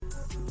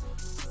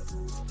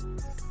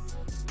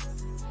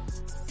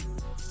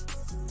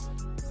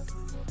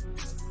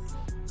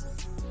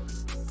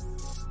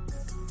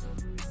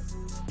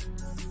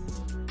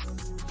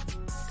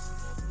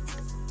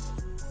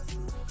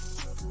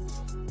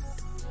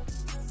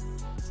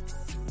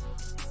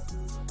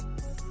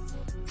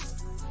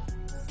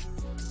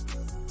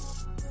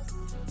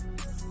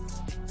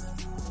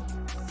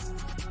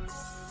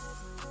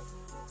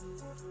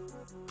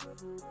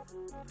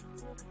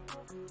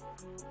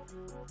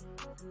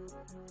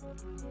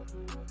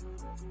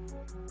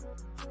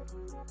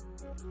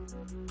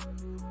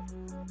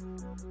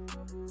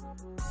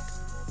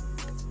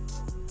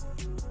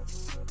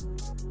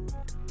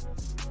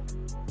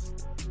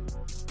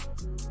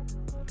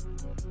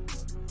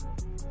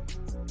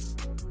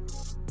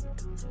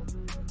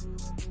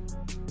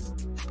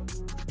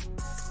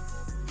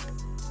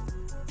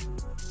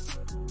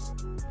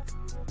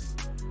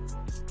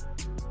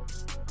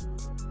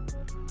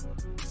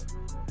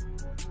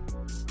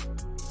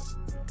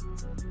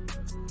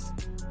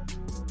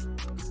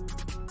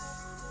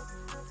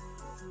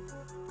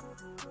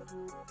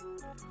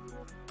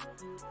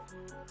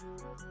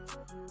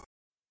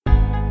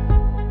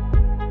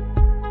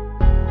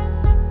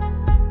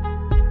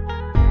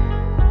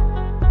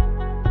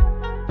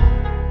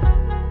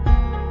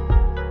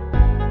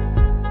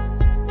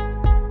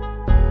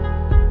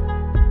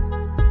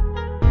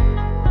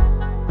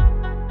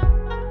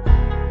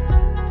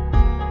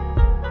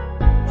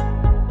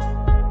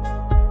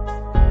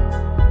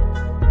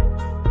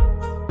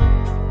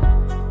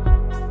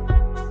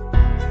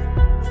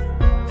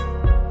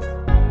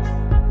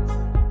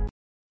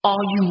Are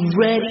you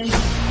ready?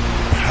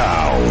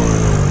 Power.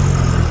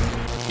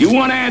 You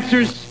want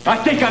answers? I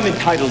think I'm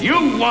entitled.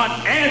 You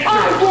want answers?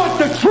 I want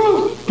the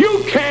truth!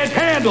 You can't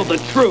handle the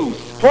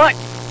truth! What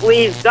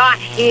we've got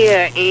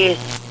here is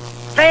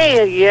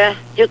failure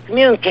to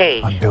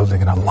communicate. I'm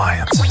building an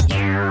alliance.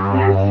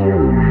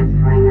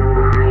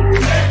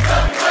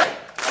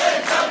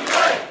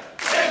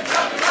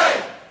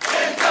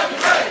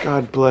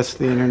 God bless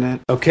the internet.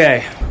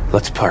 Okay,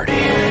 let's party.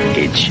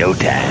 It's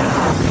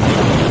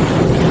showtime.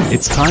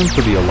 It's time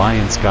for the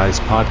Alliance Guys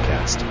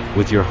podcast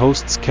with your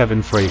hosts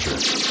Kevin Frazier,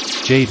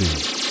 Jaden,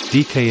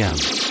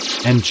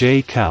 DKM, and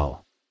J.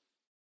 Cal.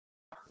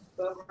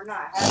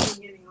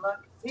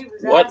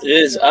 What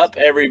is up,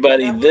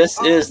 everybody?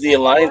 This is the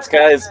Alliance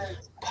Guys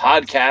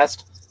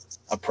podcast,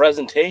 a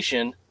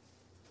presentation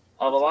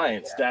of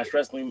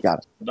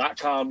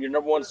Alliance-Wrestling.com, your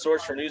number one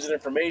source for news and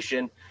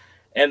information.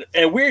 And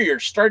we're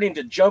starting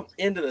to jump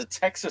into the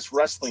Texas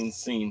wrestling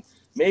scene.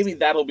 Maybe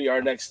that'll be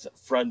our next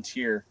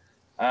frontier.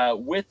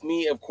 With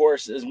me, of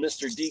course, is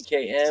Mr.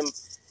 DKM,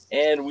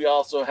 and we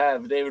also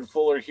have David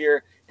Fuller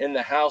here in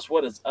the house.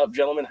 What is up,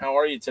 gentlemen? How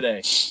are you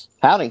today?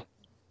 Howdy.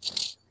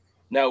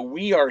 Now,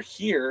 we are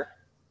here.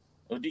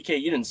 Oh,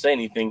 DK, you didn't say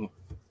anything.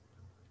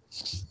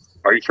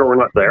 Are you sure we're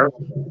not there?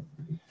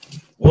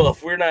 Well,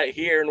 if we're not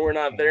here and we're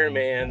not there,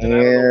 man, then I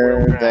don't know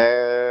where we're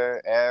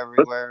there,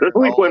 everywhere. This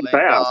week went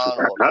fast.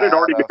 How did it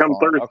already become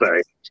Thursday?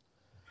 Okay.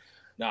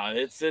 No,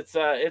 it's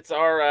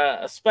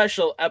our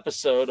special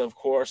episode, of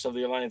course, of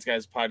the Alliance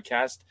Guys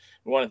podcast.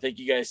 We want to thank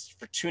you guys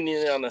for tuning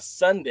in on a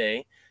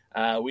Sunday.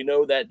 We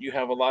know that you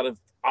have a lot of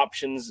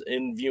options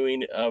in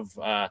viewing of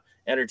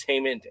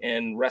entertainment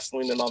and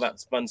wrestling and all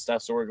that fun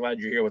stuff, so we're glad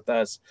you're here with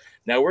us.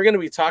 Now, we're going to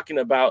be talking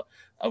about,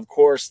 of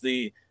course,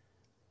 the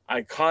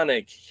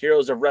iconic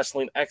Heroes of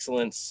Wrestling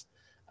Excellence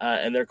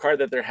and their card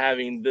that they're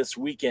having this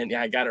weekend.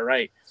 Yeah, I got it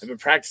right. I've been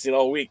practicing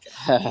all week.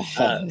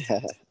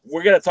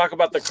 We're going to talk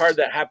about the card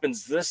that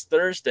happens this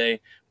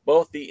Thursday,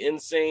 both the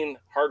Insane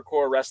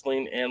Hardcore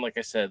Wrestling and, like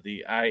I said,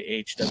 the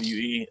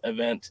IHWE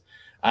event,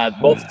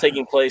 both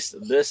taking place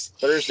this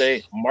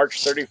Thursday,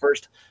 March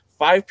 31st.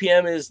 5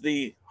 p.m. is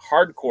the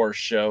Hardcore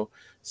show.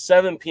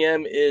 7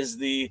 p.m. is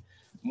the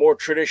more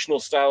traditional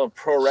style of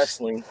pro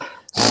wrestling.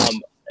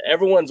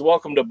 Everyone's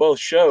welcome to both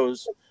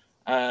shows.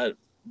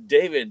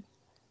 David,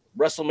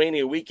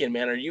 Wrestlemania weekend,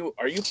 man. Are you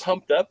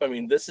pumped up? I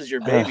mean, this is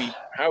your baby.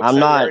 How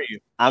excited are you?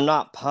 I'm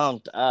not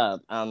pumped up.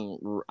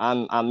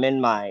 I'm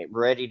in my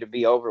ready to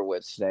be over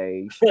with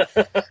stage.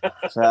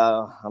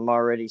 So I'm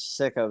already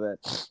sick of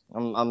it.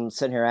 I'm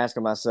sitting here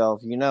asking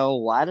myself,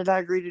 why did I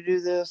agree to do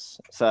this?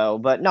 So,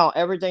 but no,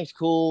 everything's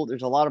cool.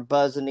 There's a lot of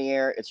buzz in the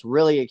air. It's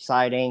really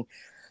exciting.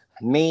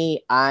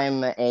 Me,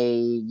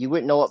 you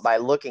wouldn't know it by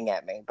looking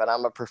at me, but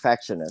I'm a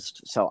perfectionist.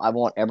 So I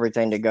want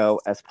everything to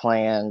go as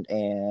planned,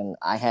 and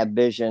I have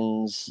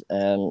visions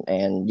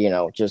and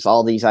just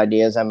all these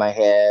ideas in my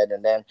head.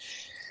 And then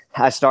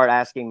I start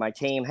asking my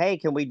team, hey,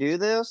 can we do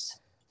this?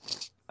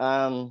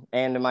 And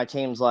my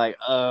team's like,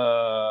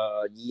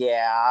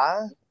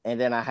 yeah. And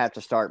then I have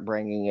to start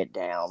bringing it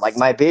down. Like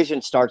my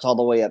vision starts all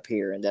the way up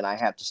here, and then I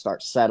have to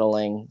start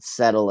settling.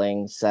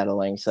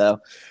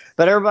 So,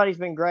 but everybody's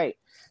been great.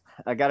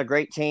 I got a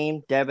great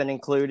team, Devin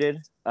included.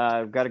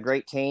 I've got a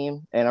great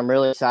team, and I'm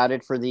really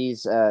excited for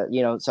these.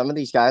 Some of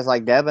these guys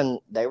like Devin,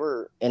 they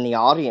were in the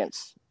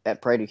audience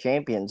at Parade of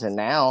Champions, and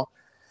now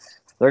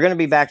they're going to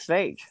be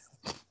backstage.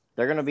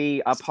 They're going to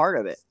be a part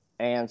of it,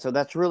 and so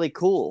that's really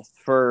cool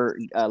for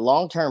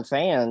long-term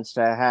fans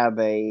to have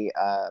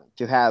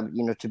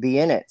to be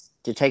in it,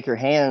 to take your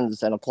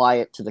hands and apply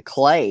it to the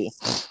clay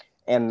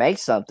and make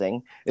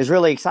something is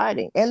really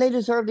exciting, and they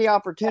deserve the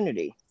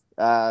opportunity.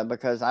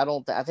 Because I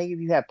think if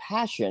you have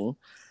passion,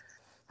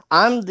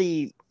 I'm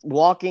the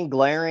walking,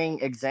 glaring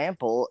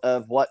example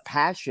of what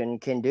passion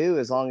can do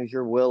as long as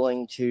you're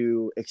willing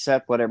to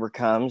accept whatever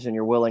comes and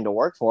you're willing to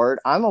work for it.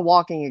 I'm a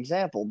walking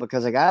example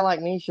because a guy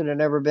like me should have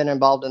never been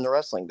involved in the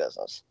wrestling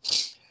business.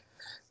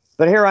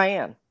 But here I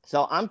am.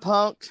 So I'm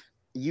pumped.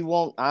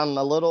 I'm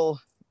a little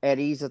at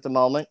ease at the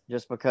moment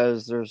just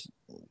because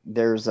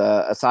there's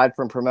aside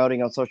from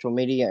promoting on social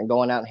media and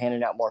going out and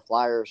handing out more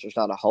flyers, there's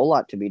not a whole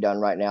lot to be done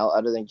right now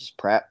other than just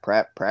prep.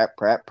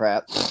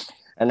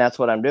 And that's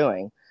what I'm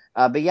doing.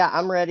 But yeah,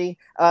 I'm ready.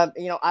 I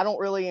don't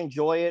really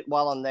enjoy it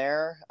while I'm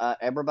there.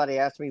 Everybody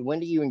asks me, when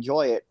do you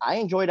enjoy it? I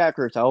enjoy it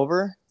after it's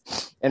over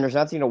and there's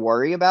nothing to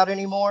worry about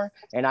anymore.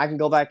 And I can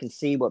go back and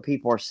see what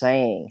people are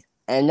saying.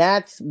 And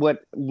that's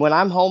when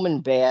I'm home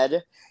in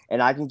bed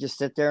and I can just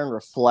sit there and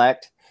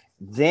reflect,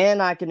 then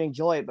I can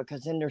enjoy it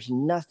because then there's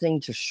nothing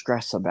to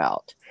stress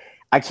about.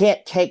 I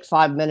can't take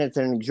 5 minutes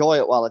and enjoy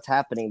it while it's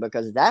happening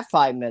because that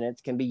 5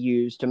 minutes can be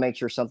used to make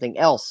sure something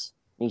else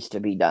needs to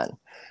be done.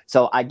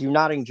 So I do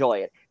not enjoy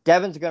it.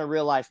 Devin's going to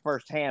realize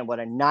firsthand what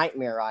a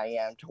nightmare I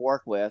am to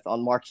work with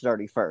on March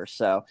 31st.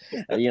 So,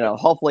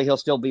 hopefully he'll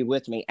still be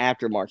with me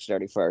after March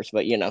 31st,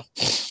 but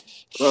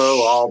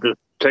Oh, I'll just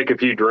take a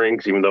few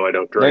drinks, even though I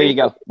don't drink. There you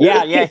go.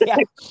 Yeah.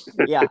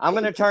 Yeah. I'm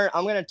going to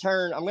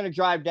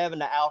drive Devin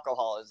to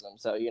alcoholism.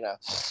 So,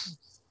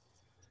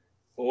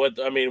 What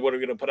are we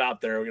going to put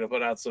out there? We're going to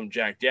put out some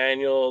Jack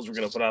Daniels. We're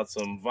going to put out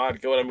some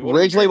vodka.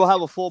 Ridglea will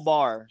have a full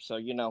bar. So,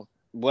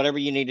 whatever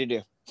you need to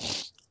do.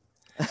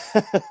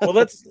 Well,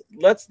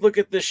 let's look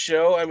at this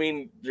show.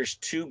 There's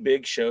two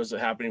big shows that are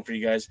happening for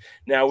you guys.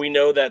 Now we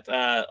know that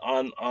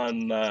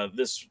on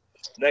this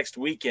next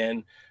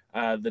weekend,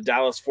 the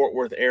Dallas-Fort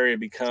Worth area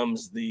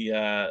becomes the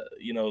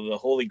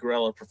holy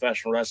grail of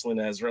professional wrestling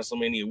as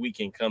Wrestlemania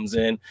weekend comes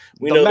in.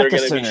 We know they're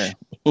going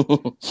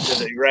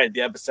to be right,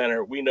 the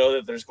epicenter. We know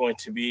that there's going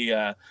to be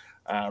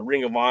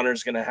Ring of Honor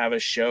is going to have a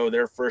show,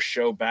 their first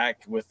show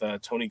back with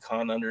Tony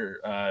Khan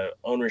under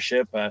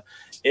ownership.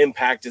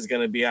 Impact is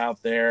going to be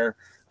out there.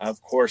 Of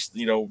course,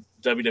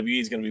 WWE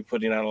is going to be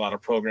putting out a lot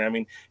of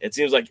programming. It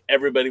seems like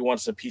everybody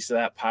wants a piece of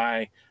that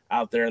pie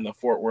out there in the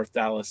Fort Worth,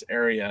 Dallas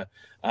area.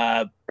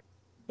 But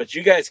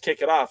you guys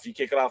kick it off. You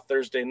kick it off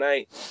Thursday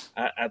night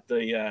at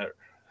the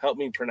help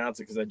me pronounce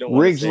it because I don't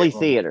want to say it Ridglea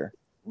wrong. Theater.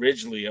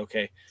 Ridglea,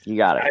 okay. You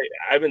got it.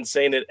 I've been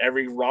saying it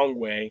every wrong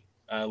way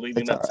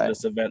leading up to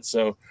this event.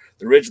 So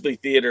the Ridglea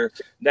Theater.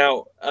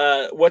 Now,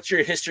 what's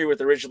your history with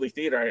the Ridglea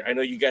Theater? I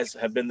know you guys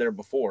have been there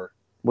before.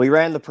 We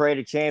ran the Parade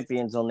of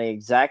Champions on the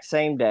exact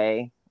same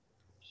day.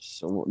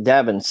 So,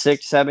 Devin,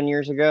 6-7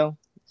 years ago?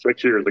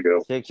 6 years ago.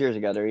 6 years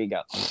ago. There you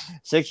go.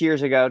 6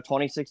 years ago,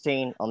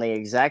 2016, on the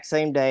exact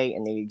same day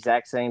in the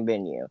exact same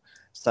venue.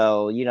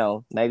 So,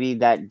 maybe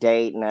that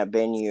date and that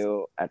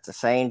venue at the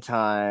same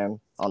time,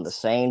 on the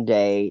same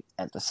date,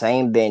 at the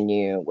same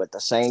venue, with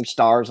the same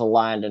stars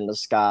aligned in the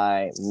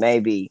sky,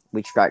 maybe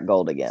we strike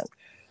gold again.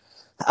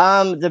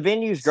 The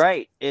venue's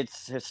great.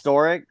 It's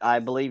historic. I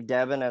believe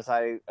Devin, as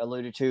I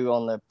alluded to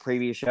on the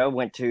previous show,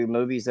 went to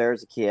movies there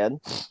as a kid.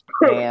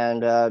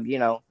 And,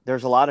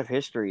 there's a lot of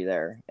history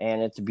there.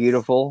 And it's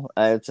beautiful.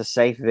 It's a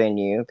safe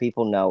venue.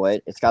 People know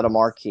it. It's got a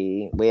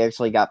marquee. We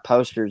actually got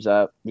posters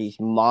up. These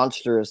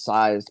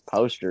monstrous-sized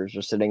posters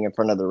are sitting in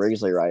front of the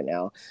Ridglea right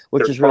now,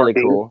 which is really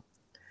cool.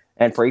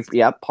 And free,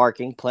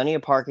 parking. Plenty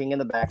of parking in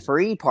the back.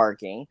 Free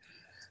parking.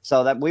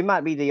 So that we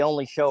might be the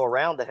only show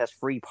around that has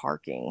free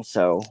parking.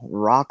 So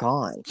rock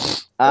on.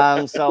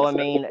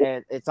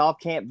 It's off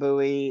Camp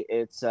Bowie.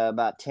 It's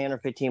about 10 or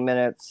 15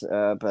 minutes,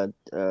 but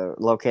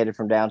located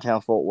from downtown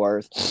Fort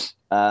Worth.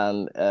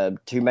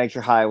 Two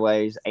major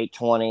highways,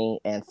 820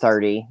 and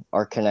 30,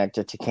 are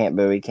connected to Camp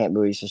Bowie. Camp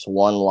Bowie is just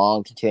one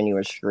long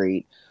continuous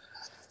street.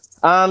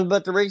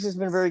 But the Ridglea has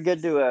been very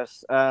good to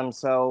us.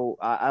 So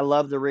I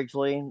love the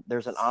Ridglea.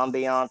 There's an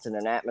ambiance and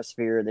an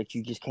atmosphere that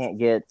you just can't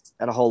get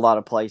at a whole lot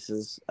of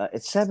places.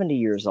 It's 70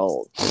 years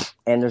old,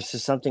 and there's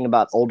just something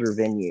about older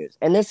venues.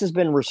 And this has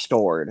been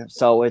restored,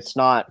 so it's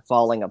not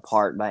falling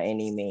apart by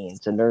any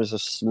means. And there's a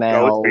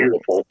smell. Oh, it's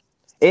beautiful.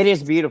 It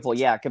is beautiful,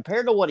 yeah.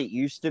 Compared to what it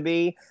used to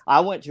be,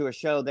 I went to a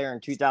show there in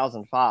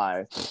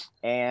 2005,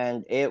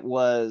 and it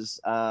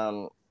was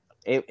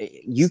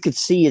you could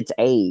see its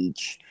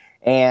age.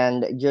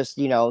 And just,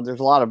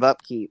 there's a lot of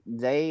upkeep.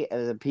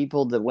 The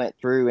people that went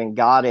through and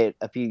got it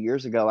a few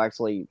years ago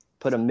actually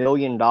put $1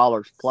 million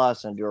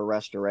plus into a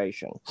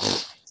restoration.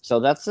 So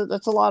that's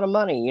a lot of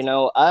money.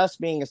 Us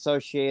being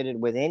associated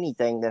with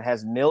anything that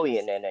has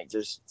million in it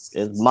just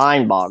is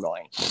mind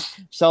boggling.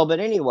 So,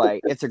 but anyway,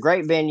 it's a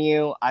great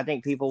venue. I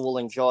think people will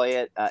enjoy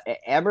it.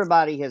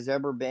 Everybody has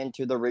ever been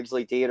to the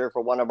Ridglea Theater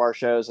for one of our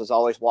shows has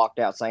always walked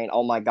out saying,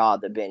 oh my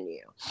God, the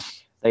venue.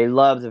 They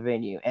love the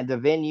venue, and the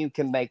venue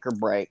can make or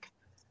break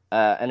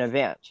an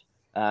event.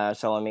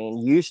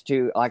 Used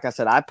to, like I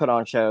said, I put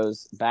on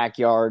shows,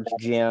 backyards,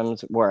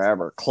 gyms,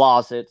 wherever,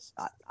 closets.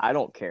 I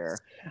don't care.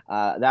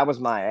 That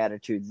was my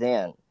attitude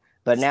then.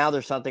 But now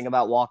there's something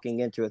about walking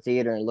into a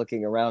theater and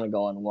looking around and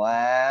going,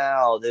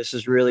 wow, this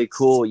is really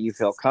cool. You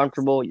feel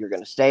comfortable. You're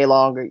going to stay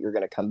longer. You're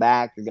going to come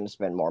back. You're going to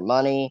spend more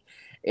money.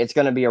 It's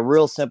going to be a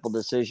real simple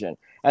decision,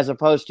 as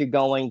opposed to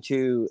going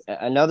to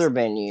another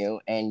venue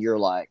and you're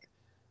like,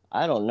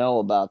 I don't know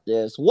about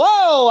this.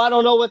 Whoa, I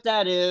don't know what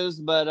that is,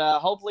 but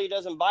hopefully it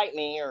doesn't bite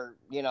me, or,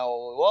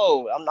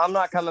 whoa, I'm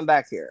not coming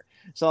back here.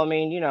 So, I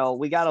mean,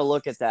 we got to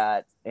look at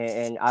that.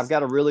 And I've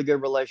got a really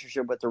good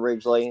relationship with the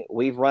Ridglea.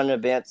 We've run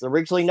events. The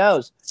Ridglea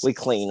knows we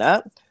clean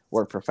up.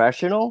 We're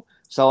professional.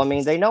 So, I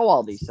mean, they know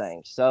all these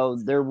things. So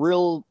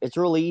it's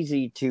real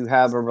easy to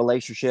have a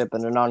relationship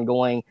and an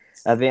ongoing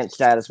event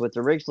status with the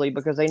Ridglea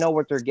because they know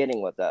what they're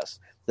getting with us.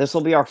 This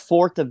will be our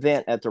 4th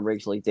event at the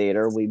Ridglea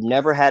Theater. We've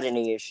never had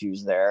any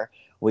issues there.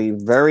 We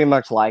very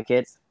much like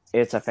it.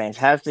 It's a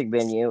fantastic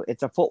venue.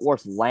 It's a Fort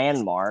Worth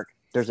landmark.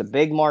 There's a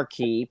big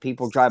marquee.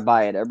 People drive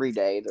by it every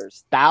day.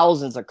 There's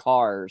thousands of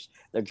cars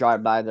that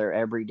drive by there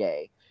every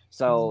day.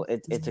 So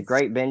it's a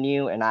great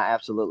venue, and I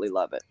absolutely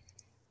love it.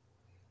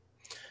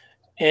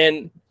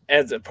 And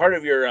as a part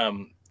of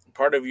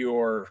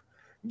your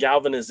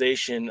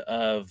galvanization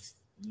of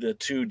the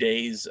 2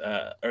 days,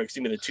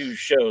 the 2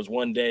 shows,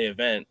 1 day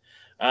event,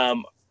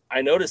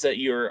 I noticed that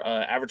you're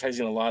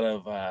advertising a lot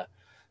of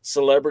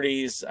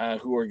celebrities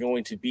who are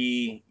going to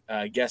be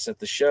guests at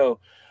the show.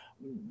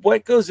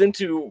 What goes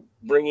into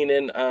bringing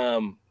in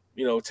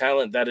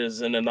talent that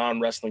is in a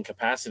non-wrestling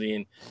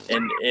capacity,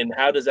 and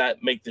how does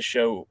that make the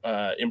show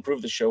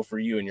improve the show for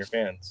you and your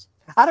fans?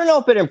 I don't know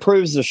if it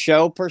improves the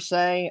show per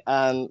se,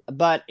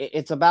 but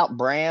it's about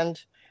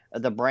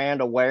the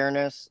brand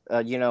awareness.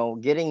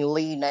 Getting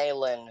Lee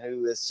Nayland,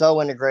 who is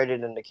so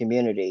integrated in the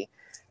community,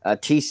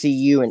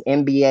 TCU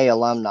and NBA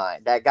alumni.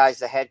 That guy's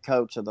the head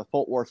coach of the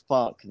Fort Worth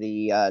Funk,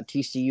 the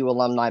TCU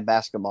alumni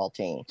basketball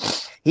team.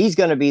 He's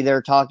going to be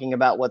there talking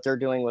about what they're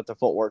doing with the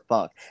Fort Worth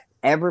Funk.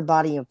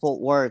 Everybody in Fort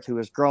Worth who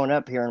has grown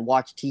up here and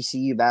watched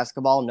TCU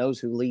basketball knows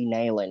who Lee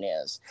Nayland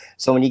is.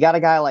 So when you got a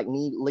guy like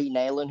Lee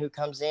Nayland who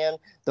comes in,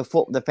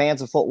 the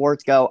fans of Fort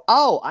Worth go,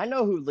 oh, I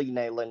know who Lee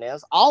Nayland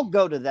is. I'll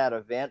go to that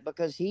event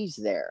because he's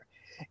there.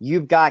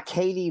 You've got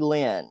Katie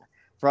Lynn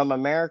from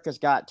America's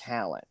Got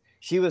Talent.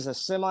 She was a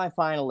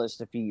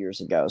semifinalist a few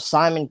years ago.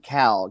 Simon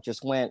Cowell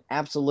just went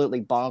absolutely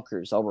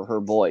bonkers over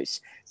her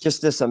voice.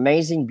 Just this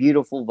amazing,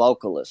 beautiful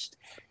vocalist.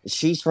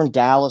 She's from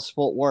Dallas,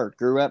 Fort Worth,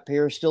 grew up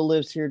here, still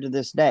lives here to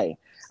this day.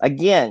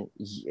 Again,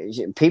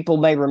 people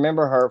may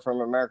remember her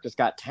from America's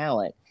Got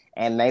Talent,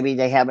 and maybe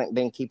they haven't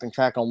been keeping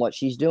track on what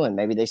she's doing.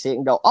 Maybe they see it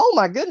and go, oh,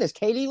 my goodness,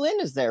 Katie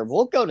Lynn is there.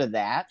 We'll go to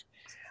that.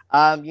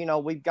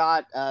 We've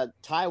got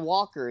Ty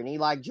Walker and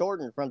Eli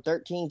Jordan from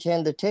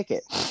 1310 The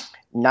Ticket.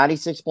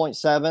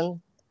 96.7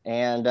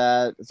 and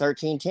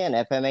 1310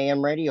 FM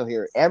AM radio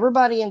here.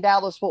 Everybody in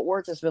Dallas Fort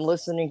Worth has been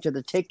listening to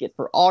The Ticket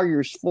for all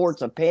your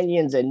sports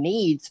opinions and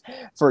needs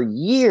for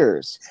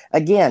years.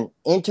 Again,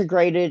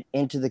 integrated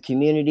into the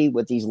community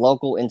with these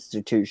local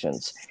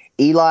institutions.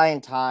 Eli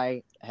and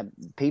Ty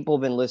people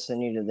have been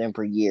listening to them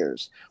for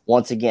years.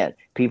 Once again,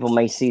 people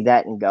may see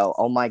that and go,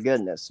 oh my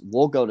goodness,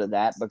 we'll go to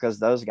that because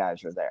those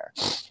guys are there.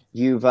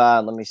 You've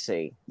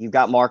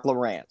got Mark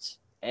Lawrence.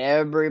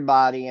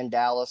 Everybody in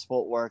Dallas,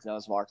 Fort Worth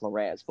knows Mark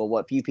Lawrence. But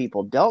what few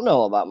people don't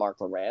know about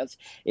Mark Lawrence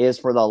is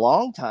for the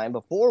long time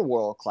before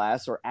World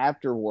Class or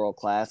after World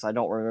Class, I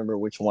don't remember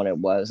which one it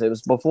was. It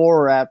was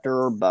before or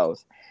after or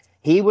both.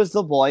 He was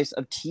the voice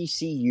of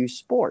TCU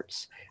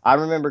sports. I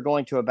remember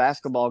going to a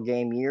basketball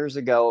game years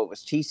ago. It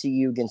was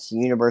TCU against the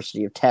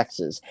University of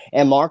Texas.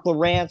 And Mark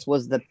Lawrence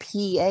was the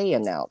PA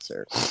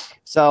announcer.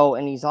 So,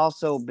 and he's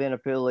also been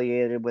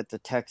affiliated with the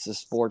Texas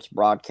Sports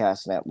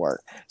Broadcast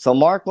Network. So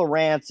Mark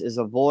Lawrence is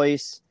a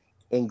voice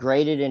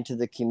ingrained into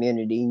the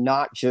community,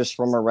 not just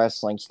from a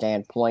wrestling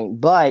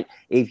standpoint, but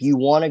if you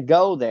want to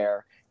go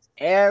there,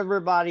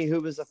 everybody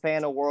who was a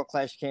fan of World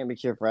Class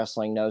Championship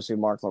Wrestling knows who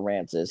Mark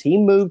Lawrence is. He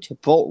moved to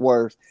Fort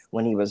Worth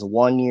when he was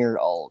 1 year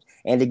old.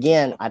 And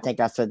again, I think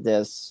I said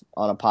this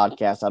on a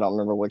podcast. I don't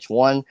remember which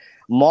one.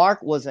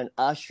 Mark was an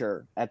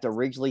usher at the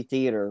Ridglea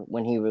Theater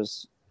when he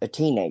was a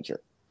teenager.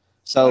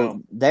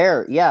 So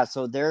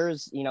so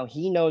there's,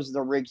 he knows the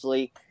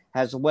Ridglea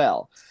as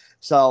well.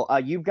 So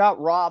you've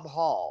got Rob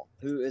Hall,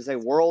 who is a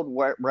world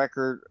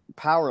record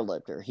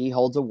powerlifter. He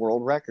holds a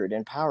world record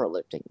in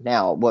powerlifting.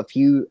 Now, what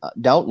few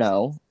don't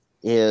know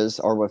is,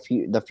 or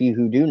the few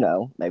who do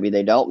know, maybe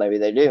they don't, maybe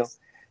they do,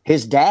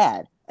 his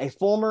dad, a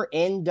former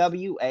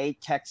NWA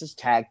Texas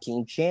Tag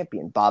Team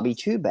Champion, Bobby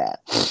Too Bad.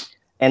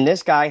 And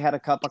this guy had a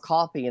cup of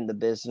coffee in the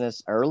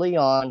business early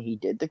on. He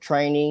did the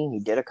training. He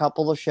did a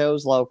couple of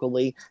shows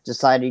locally,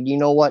 decided, you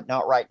know what,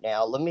 not right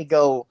now. Let me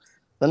go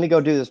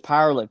do this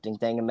powerlifting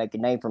thing and make a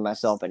name for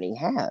myself. And he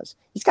has.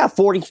 He's got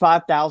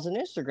 45,000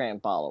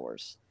 Instagram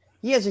followers.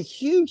 He has a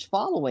huge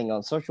following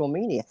on social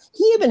media.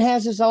 He even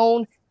has his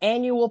own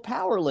annual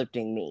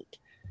powerlifting meet.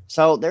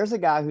 So there's a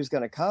guy who's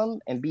going to come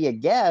and be a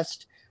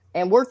guest.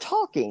 And we're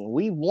talking.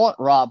 We want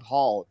Rob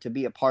Hall to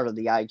be a part of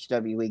the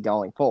IHWE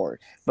going forward.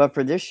 But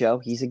for this show,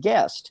 he's a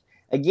guest.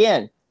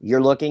 Again,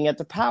 you're looking at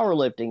the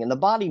powerlifting and the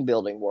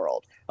bodybuilding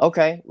world.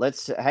 Okay,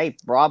 hey,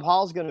 Rob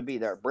Hall's going to be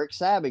there. Brick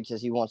Savage,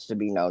 as he wants to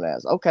be known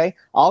as. Okay,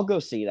 I'll go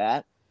see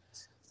that.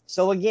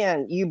 So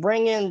again, you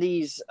bring in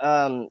these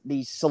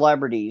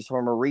celebrities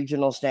from a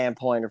regional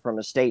standpoint or from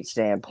a state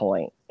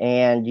standpoint,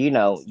 and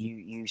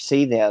you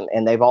see them,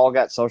 and they've all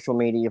got social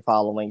media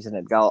followings, and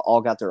they've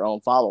all got their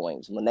own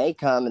followings. When they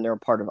come and they're a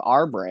part of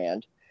our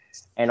brand,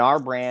 and our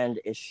brand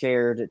is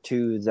shared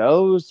to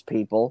those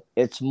people,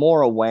 it's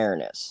more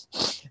awareness.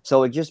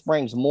 So it just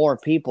brings more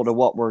people to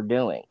what we're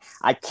doing.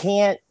 I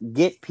can't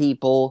get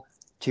people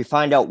to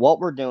find out what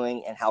we're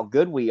doing and how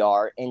good we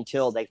are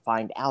until they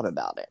find out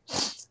about it.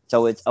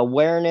 So it's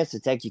awareness,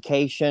 it's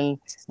education.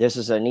 This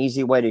is an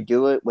easy way to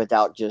do it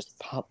without just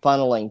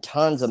funneling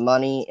tons of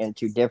money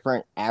into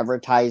different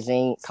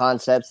advertising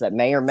concepts that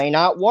may or may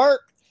not work.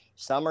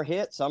 Some are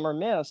hit, some are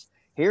miss.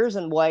 Here's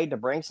a way to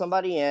bring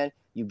somebody in.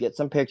 You get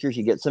some pictures,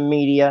 you get some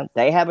media.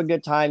 They have a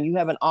good time. You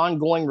have an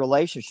ongoing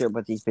relationship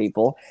with these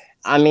people.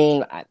 I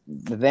mean,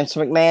 Vince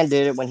McMahon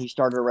did it when he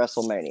started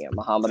Wrestlemania.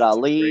 Muhammad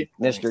Ali,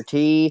 Mr.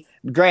 T.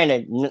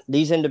 Granted,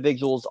 these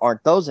individuals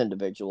aren't those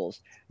individuals,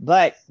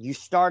 but you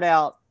start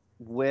out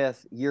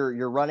with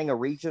you're running a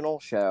regional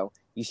show.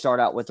 You start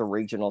out with the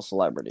regional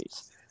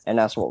celebrities, and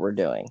that's what we're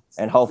doing.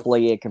 And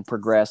hopefully it can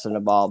progress and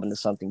evolve into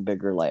something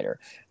bigger later.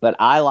 But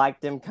I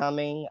like them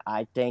coming.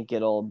 I think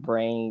it'll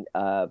bring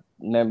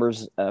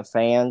members,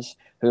 fans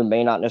who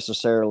may not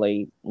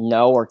necessarily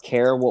know or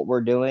care what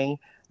we're doing,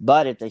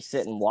 but if they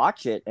sit and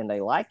watch it and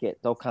they like it,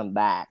 they'll come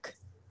back,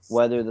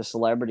 whether the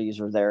celebrities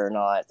are there or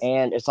not.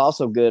 And it's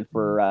also good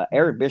for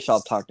Eric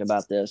Bischoff talked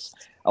about this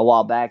a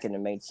while back, and it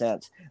made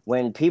sense.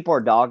 When people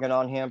are dogging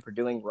on him for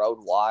doing Road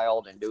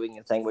Wild and doing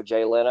the thing with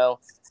Jay Leno,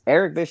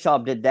 Eric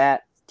Bischoff did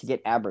that to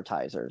get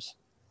advertisers.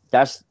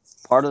 That's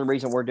part of the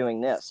reason we're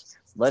doing this.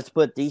 Let's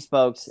put these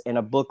folks in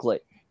a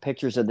booklet,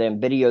 pictures of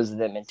them, videos of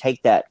them, and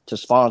take that to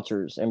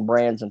sponsors and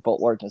brands and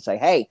footwork and say,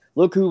 hey,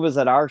 look who was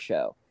at our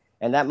show.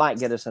 And that might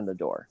get us in the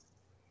door.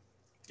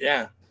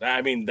 Yeah,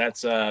 I mean,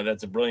 that's a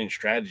brilliant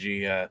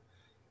strategy. I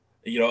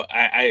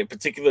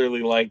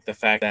particularly like the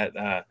fact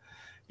that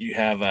you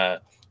have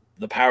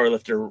the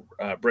powerlifter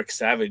Brick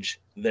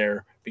Savage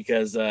there,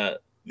 because the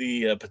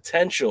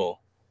potential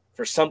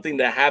for something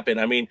to happen.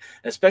 I mean,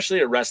 especially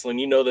at wrestling,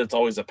 that it's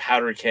always a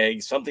powder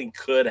keg. Something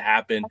could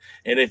happen.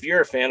 And if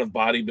you're a fan of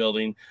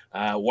bodybuilding,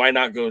 why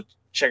not go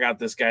check out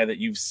this guy that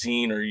you've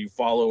seen or you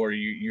follow or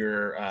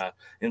you're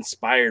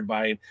inspired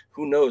by?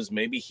 Who knows?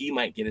 Maybe he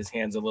might get his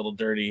hands a little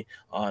dirty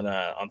on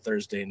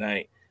Thursday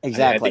night.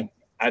 Exactly.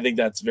 I think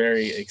that's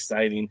very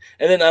exciting.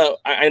 And then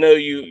I know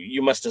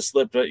you must have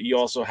slipped, but you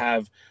also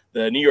have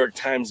the New York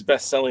Times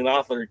best-selling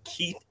author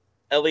Keith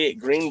Elliot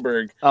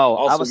Greenberg. Oh,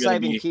 I was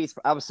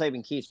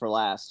saving Keith for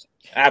last.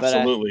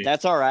 Absolutely. But,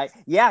 that's all right.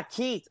 Yeah,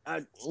 Keith.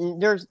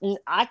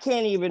 I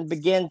can't even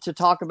begin to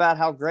talk about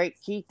how great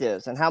Keith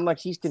is and how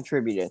much he's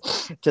contributed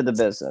to the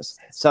business.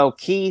 So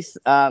Keith,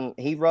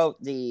 he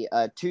wrote the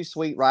Too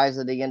Sweet Rise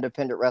of the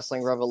Independent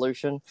Wrestling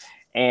Revolution,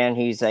 and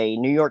he's a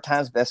New York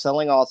Times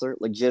best-selling author,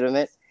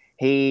 legitimate.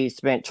 He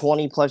spent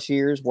 20 plus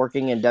years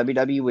working in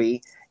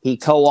WWE. He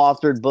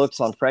co-authored books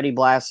on Freddie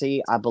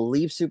Blassie, I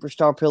believe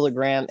Superstar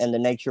Pillagram, and the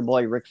Nature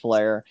Boy Ric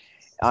Flair.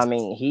 I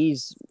mean,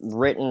 he's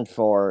written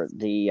for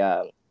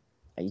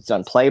he's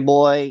done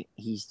Playboy.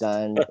 He's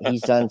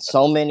done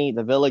so many,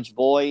 The Village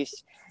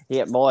Voice.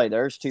 Yeah, boy,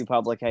 there's 2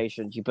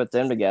 publications. You put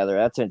them together.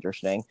 That's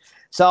interesting.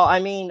 So, I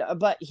mean,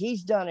 but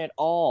he's done it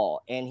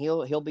all, and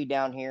he'll be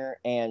down here,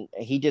 and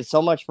he did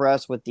so much for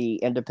us with the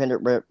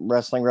Independent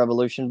Wrestling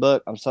Revolution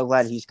book. I'm so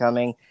glad he's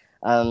coming.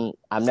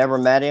 I've never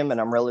met him, and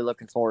I'm really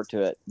looking forward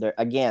to it.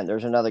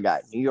 There's another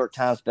guy, New York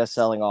Times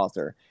best-selling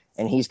author,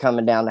 and he's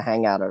coming down to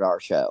hang out at our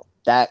show.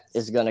 That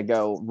is going to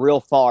go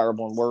real far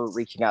when we're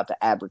reaching out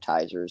to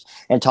advertisers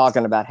and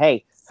talking about,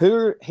 hey,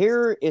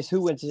 here is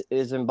who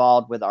is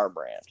involved with our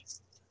brand.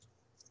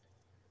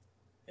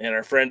 And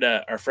our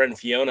friend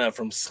Fiona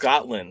from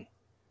Scotland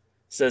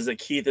says that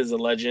Keith is a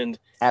legend.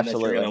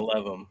 Absolutely. And that you're going to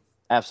love him.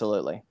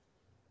 Absolutely.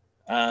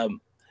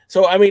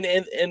 So, I mean,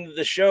 in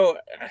the show,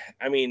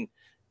 I mean,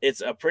 it's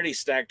a pretty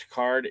stacked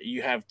card.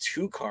 You have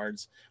 2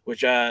 cards,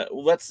 which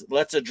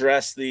let's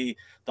address the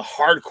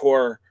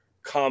hardcore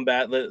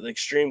combat, the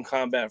extreme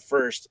combat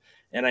first.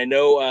 And I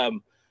know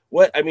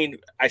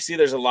I see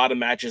there's a lot of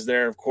matches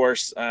there. Of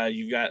course,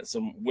 you've got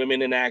some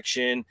women in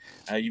action.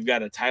 You've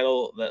got a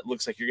title that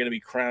looks like you're going to be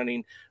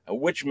crowning.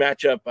 Which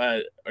matchup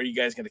are you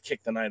guys going to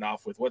kick the night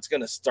off with? What's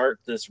going to start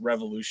this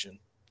revolution?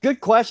 Good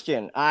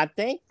question. I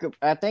think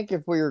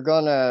if we're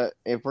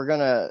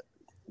gonna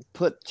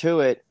put to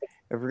it,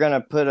 if we're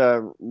gonna put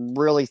a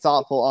really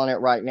thoughtful on it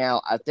right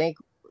now, I think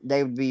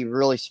they would be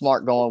really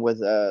smart going with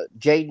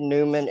Jaden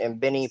Newman and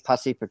Benny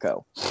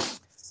Pacifico.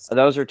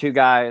 Those are 2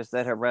 guys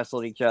that have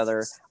wrestled each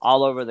other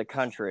all over the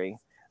country.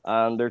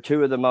 They're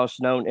 2 of the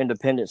most known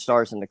independent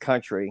stars in the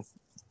country,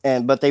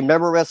 but they've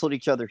never wrestled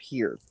each other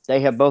here.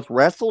 They have both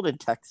wrestled in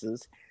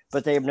Texas,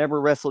 but they have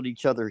never wrestled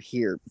each other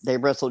here.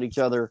 They've wrestled each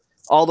other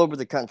all over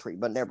the country,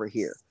 but never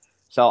here.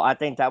 So I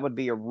think that would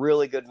be a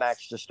really good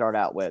match to start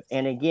out with.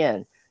 And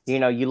again,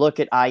 you look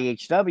at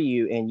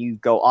IHW and you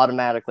go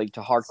automatically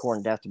to hardcore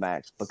and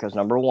deathmatch because,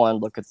 number one,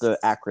 look at the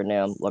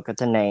acronym, look at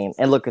the name,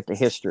 and look at the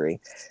history.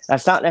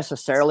 That's not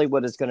necessarily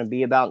what it's going to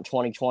be about in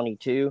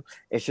 2022.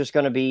 It's just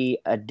going to be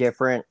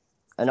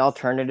an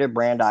alternative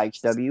brand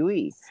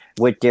IHWE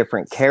with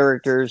different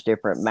characters,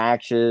 different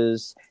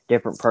matches,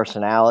 different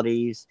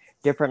personalities,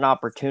 different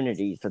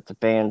opportunities that the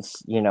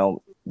fans,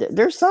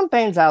 there's some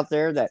fans out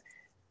there that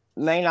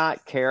may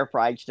not care for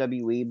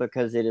IHWE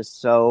because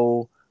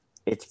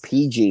it's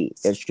PG.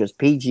 It's just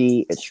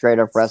PG. It's straight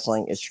up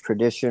wrestling. It's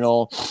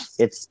traditional.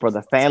 It's for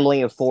the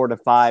family of 4 to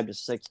 5 to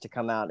 6 to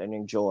come out and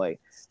enjoy.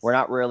 We're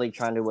not really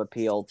trying to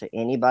appeal to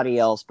anybody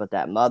else but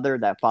that mother,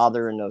 that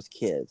father, and those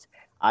kids.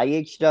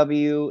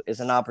 IHW is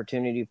an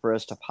opportunity for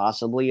us to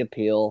possibly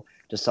appeal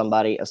to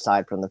somebody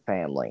aside from the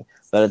family.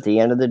 But at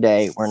the end of the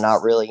day, we're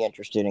not really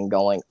interested in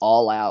going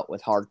all out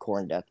with hardcore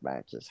and death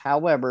matches.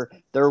 However,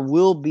 there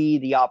will be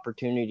the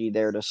opportunity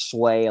there to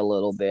sway a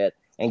little bit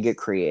and get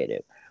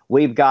creative.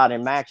 We've got a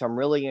match I'm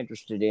really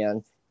interested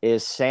in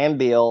is Sam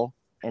Beal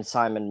and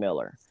Simon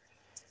Miller.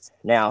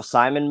 Now,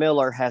 Simon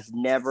Miller has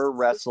never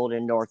wrestled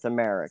in North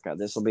America.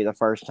 This will be the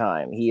first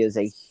time. He is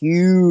a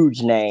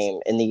huge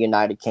name in the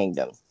United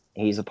Kingdom.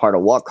 He's a part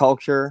of What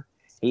Culture.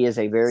 He is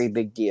a very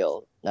big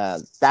deal.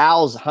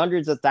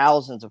 Hundreds of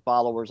thousands of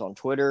followers on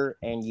Twitter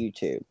and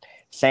YouTube.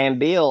 Sam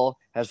Beal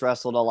has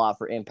wrestled a lot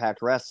for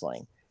Impact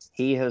Wrestling.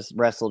 He has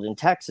wrestled in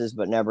Texas,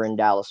 but never in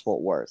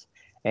Dallas-Fort Worth.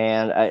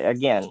 And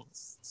again,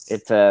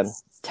 it's a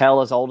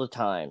tale as old as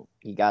time.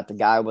 You got the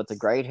guy with the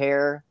great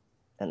hair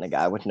and the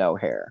guy with no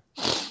hair.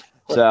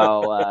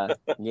 So,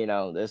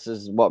 this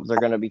is what they're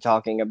going to be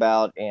talking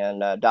about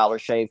in Dollar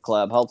Shave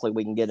Club. Hopefully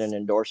we can get an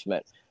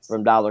endorsement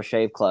from Dollar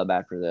Shave Club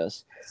after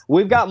this.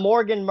 We've got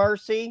Morgan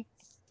Mercy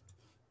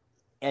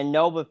and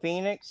Nova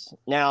Phoenix.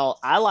 Now,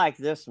 I like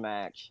this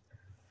match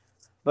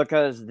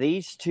because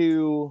these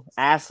two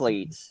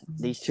athletes,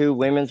 these two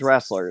women's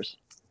wrestlers,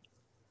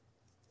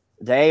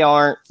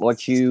 they're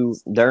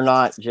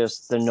not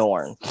just the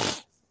norm.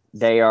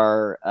 They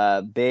are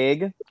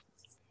big,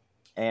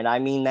 and I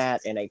mean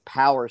that in a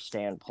power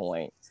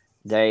standpoint.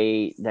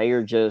 They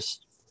are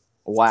just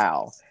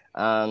wow.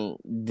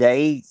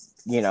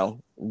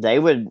 They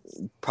would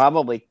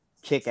probably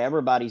kick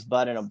everybody's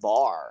butt in a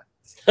bar.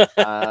 Sure.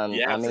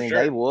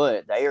 They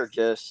would. They are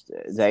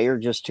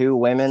just two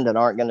women that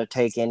aren't going to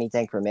take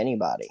anything from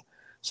anybody.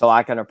 So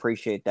I can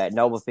appreciate that.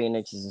 Nova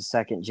Phoenix is a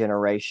second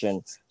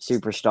generation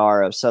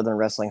superstar of Southern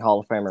Wrestling Hall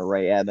of Famer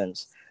Ray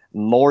Evans.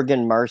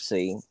 Morgan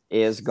Mercy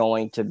is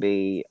going to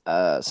be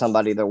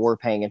somebody that we're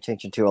paying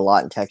attention to a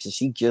lot in Texas.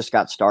 She just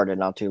got started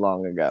not too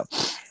long ago.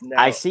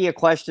 I see a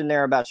question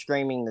there about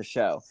streaming the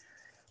show.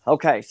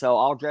 Okay, so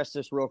I'll address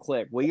this real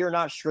quick. We are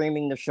not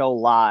streaming the show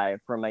live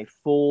from a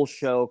full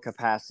show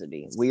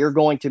capacity. We are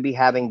going to be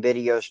having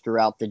videos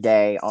throughout the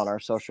day on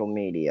our social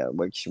media,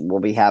 which we'll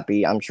be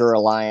happy. I'm sure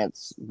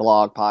Alliance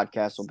blog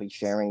podcast will be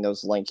sharing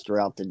those links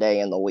throughout the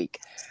day and the week.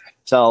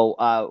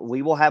 So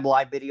we will have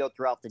live video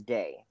throughout the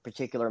day,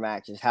 particular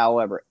matches.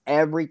 However,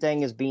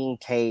 everything is being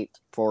taped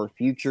for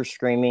future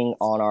streaming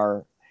on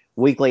our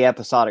weekly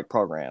episodic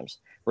programs.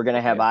 We're going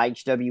to have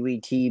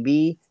IHWE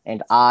TV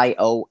and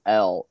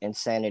IOL,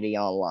 Insanity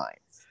Online.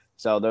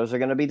 So those are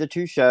going to be the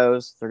two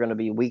shows. They're going to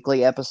be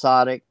weekly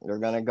episodic. They're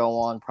going to go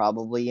on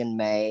probably in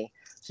May.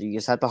 So you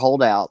just have to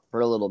hold out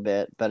for a little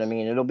bit. But,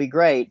 it'll be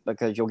great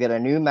because you'll get a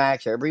new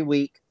match every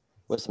week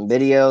with some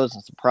videos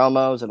and some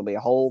promos. It'll be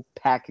a whole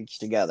package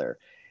together.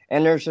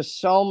 And there's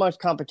just so much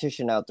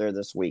competition out there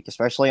this week,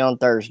 especially on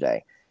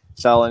Thursday.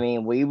 So,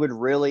 we would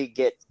really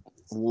get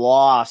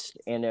lost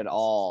in it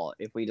all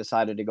if we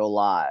decided to go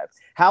live.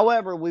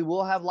 However, we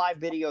will have live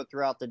video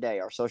throughout the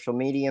day. Our social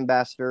media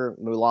ambassador,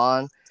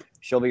 Mulan,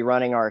 she'll be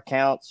running our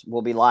accounts.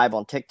 We'll be live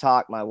on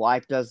TikTok. My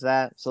wife does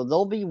that. So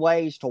there'll be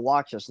ways to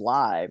watch us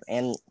live.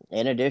 And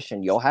in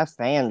addition, you'll have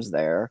fans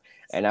there.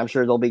 And I'm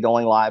sure they'll be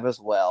going live as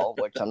well,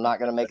 which I'm not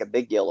going to make a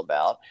big deal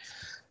about.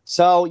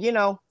 So,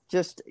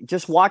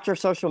 just watch our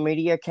social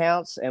media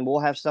accounts, and we'll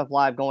have stuff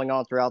live going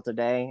on throughout the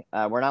day.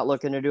 We're not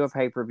looking to do a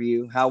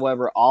pay-per-view.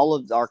 However, all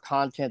of our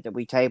content that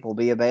we tape will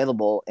be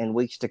available in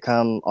weeks to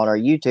come on our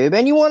YouTube,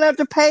 and you won't have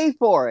to pay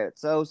for it.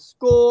 So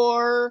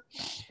score.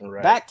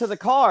 Right. Back to the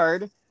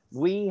card.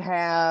 We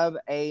have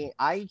a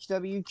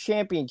IHW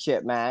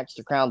championship match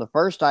to crown the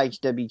first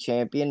IHW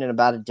champion in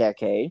about a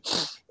decade.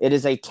 It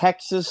is a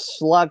Texas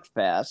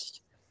slugfest.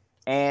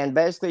 And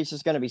basically, it's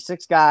just going to be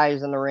 6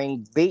 guys in the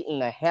ring beating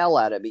the hell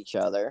out of each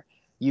other.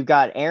 You've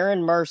got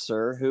Aaron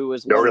Mercer, who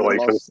is no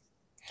relation.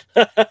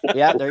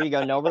 Yeah, there you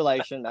go. No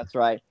relation. That's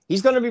right.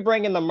 He's going to be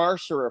bringing the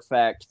Mercer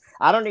effect.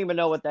 I don't even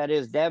know what that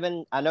is.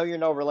 Devin, I know you're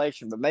no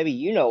relation, but maybe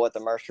you know what the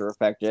Mercer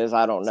effect is.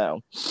 I don't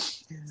know.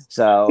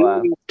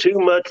 So too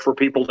much for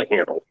people to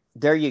handle.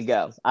 There you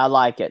go. I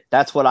like it.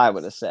 That's what I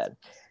would have said.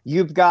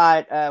 You've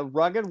got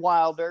Rugged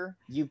Wilder.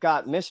 You've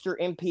got Mr.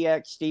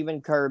 MPX,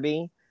 Stephen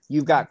Kirby.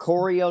 You've got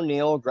Corey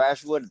O'Neill,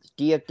 graduate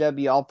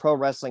DFW All Pro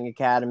Wrestling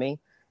Academy.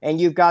 And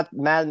you've got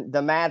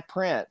the Mad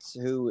Prince,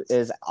 who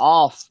is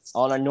off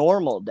on a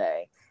normal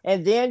day.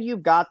 And then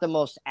you've got the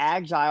most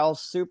agile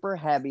super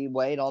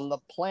heavyweight on the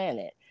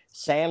planet,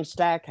 Sam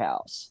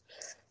Stackhouse.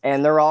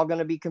 And they're all going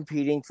to be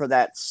competing for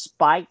that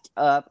spiked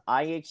up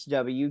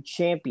IHW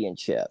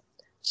championship.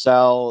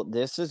 So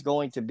this is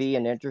going to be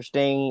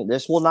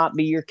this will not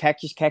be your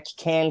catch as catch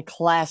can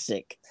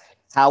classic.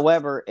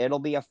 However, it'll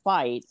be a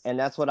fight, and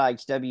that's what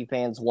IHW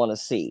fans want to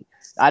see.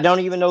 I don't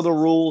even know the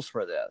rules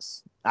for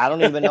this. I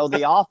don't even know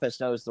the office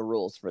knows the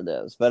rules for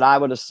this, but I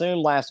would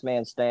assume last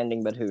man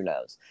standing, but who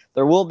knows?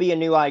 There will be a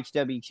new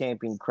IHW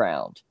champion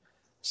crowned.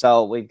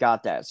 So we've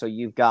got that. So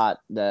you've got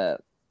the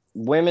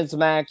women's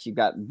match. You've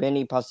got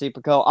Benny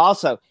Pacifico.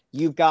 Also,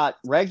 you've got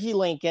Reggie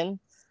Lincoln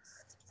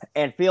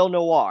and Phil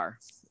Noir.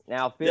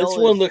 Now, this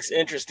one looks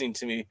interesting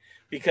to me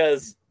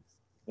because,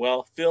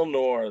 well, Phil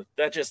Noir,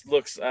 that just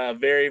looks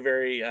very,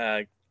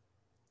 very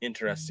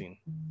interesting.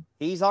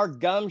 He's our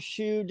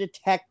gumshoe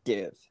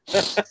detective.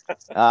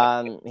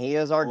 He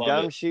is our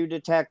gumshoe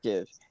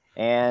detective,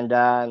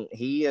 and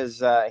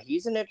he's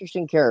an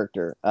interesting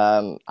character.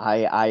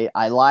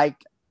 I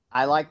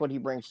like what he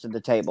brings to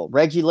the table.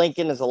 Reggie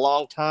Lincoln is a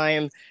long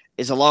time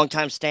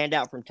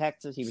standout from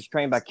Texas. He was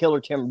trained by Killer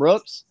Tim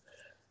Brooks.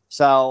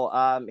 So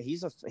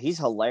he's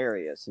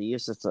hilarious.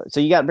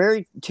 So you got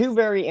two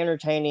very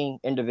entertaining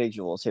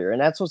individuals here, and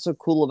that's what's so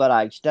cool about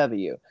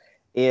IHW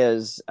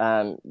is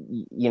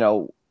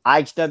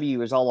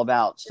IHW is all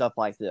about stuff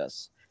like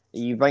this.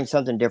 You bring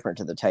something different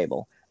to the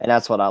table, and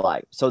that's what I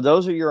like. So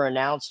those are your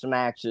announced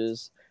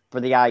matches for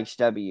the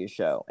IHW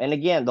show. And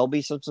again, there'll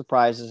be some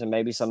surprises and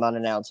maybe some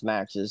unannounced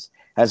matches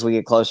as we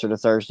get closer to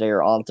Thursday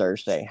or on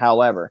Thursday.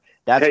 However,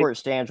 that's where it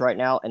stands right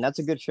now, and that's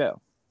a good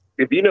show.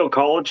 If you know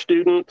college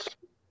students,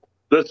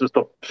 this is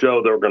the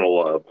show they're going to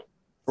love.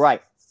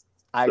 Right.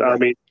 I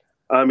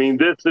mean,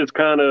 this is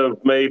kind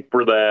of made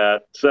for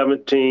that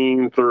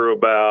 17 through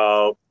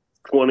about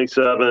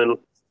 27,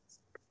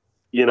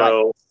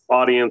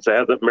 audience that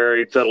hasn't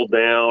married, settled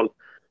down.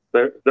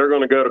 They're going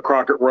to go to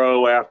Crockett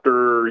Row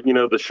after,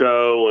 the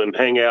show and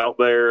hang out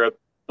there at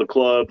the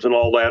clubs and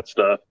all that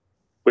stuff,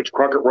 which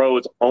Crockett Row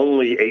is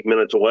only 8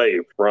 minutes away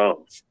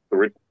from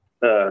the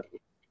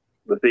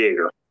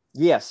theater.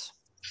 Yes.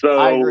 So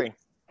I agree.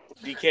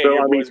 DK,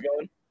 your boys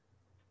going?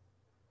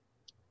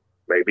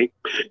 Maybe.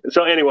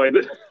 So anyway,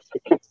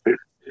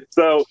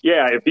 so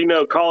yeah, if you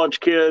know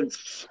college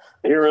kids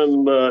here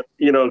in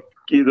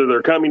either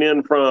they're coming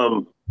in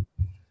from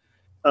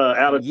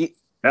out of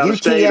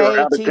state or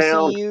out of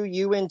town,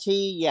 TCU, UNT,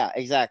 yeah,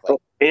 exactly. So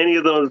any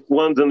of those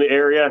ones in the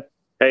area,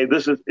 hey,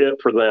 this is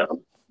it for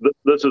them.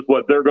 This is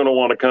what they're going to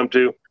want to come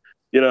to.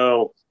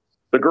 The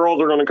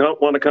girls are going to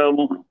want to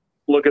come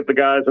look at the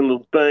guys in the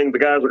thing. The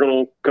guys are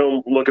going to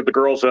come look at the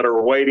girls that are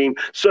waiting.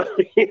 So,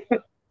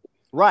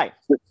 right.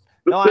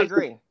 No, I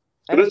agree.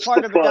 And it's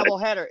part of a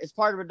doubleheader. It's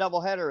part of a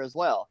doubleheader as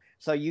well.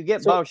 So you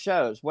get both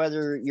shows,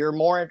 whether you're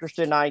more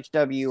interested in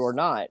IHW or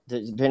not,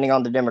 depending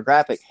on the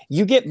demographic.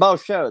 You get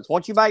both shows.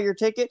 Once you buy your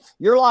ticket,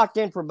 you're locked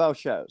in for both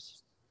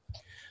shows.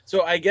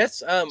 So I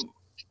guess I'm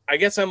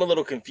a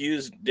little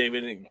confused,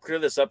 David, and clear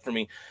this up for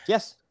me.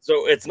 Yes.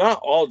 So it's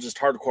not all just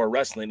hardcore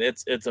wrestling.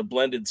 It's a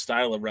blended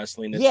style of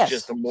wrestling. It's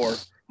just a more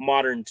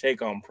modern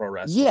take on pro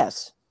wrestling.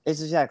 Yes,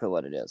 it's exactly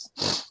what it is.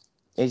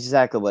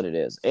 Exactly what it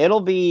is.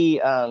 It'll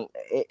be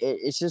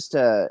it's just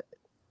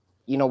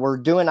we're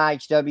doing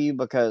IHW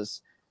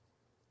because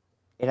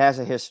it has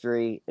a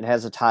history, it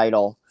has a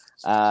title,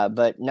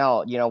 but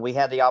no, we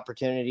had the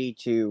opportunity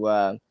to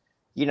I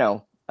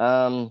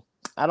don't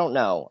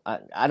know.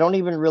 I don't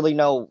even really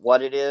know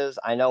what it is.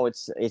 I know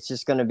it's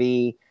just going to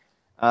be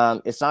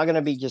it's not going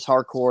to be just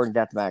hardcore and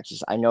death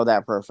matches. I know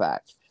that for a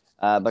fact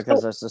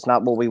because that's just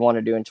not what we want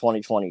to do in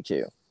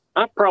 2022.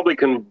 I probably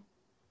can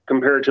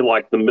compare it to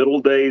like the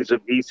middle days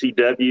of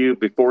ECW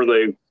before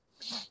they,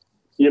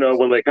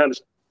 when they kind of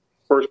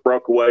first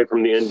broke away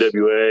from the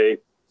NWA.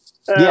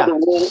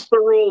 The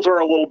rules are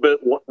a little bit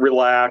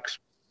relaxed,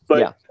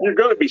 but you're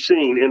going to be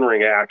seeing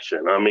in-ring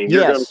action. I mean,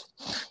 you're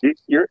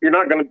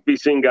not going to be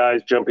seeing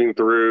guys jumping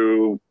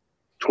through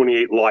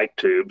 28 light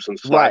tubes and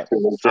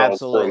slashing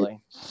themselves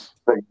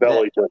from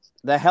belly to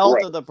the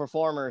health of the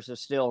performers is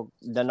still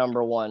the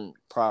number one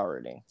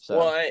priority. So,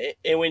 well,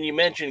 and when you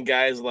mention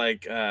guys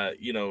like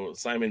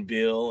Simon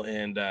Bill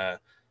and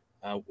what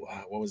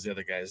was the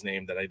other guy's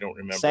name that I don't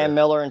remember? Sam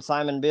Miller and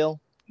Simon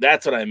Bill.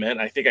 That's what I meant.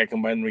 I think I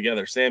combined them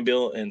together. Sam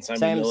Bill and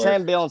Simon Miller.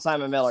 Sam Bill and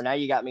Simon Miller. Now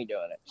you got me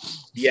doing it.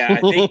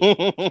 Yeah,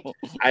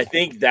 I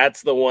think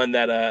that's the one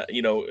that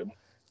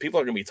people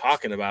are going to be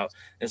talking about,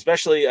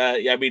 especially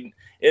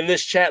in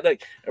this chat.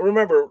 Like,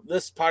 remember,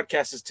 this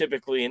podcast is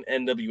typically an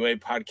NWA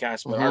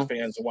podcast, but our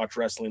fans watch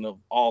wrestling of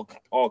all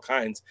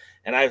kinds.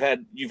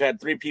 And you've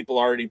had 3 people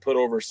already put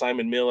over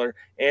Simon Miller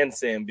and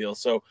Sam Beal.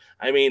 So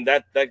I mean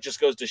that just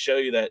goes to show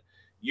you that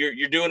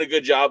you're doing a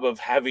good job of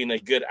having a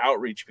good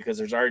outreach, because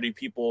there's already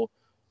people,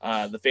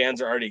 the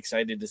fans are already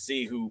excited to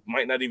see who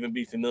might not even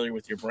be familiar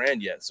with your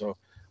brand yet. So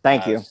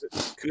thank you.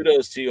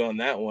 Kudos to you on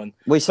that one.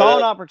 We saw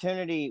an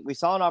opportunity with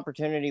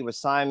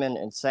Simon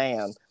and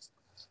Sam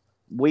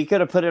we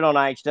could have put it on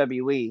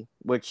IHWE,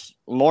 which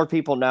more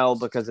people know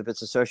because if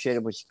it's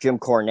associated with Jim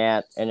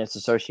Cornette and its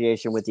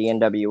association with the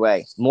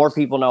NWA. More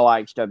people know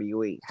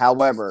IHWE.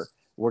 However,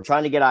 we're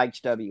trying to get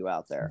IHW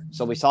out there.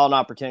 So we saw an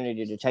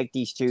opportunity to take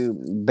these two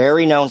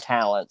very known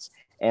talents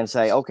and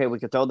say, okay, we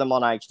could throw them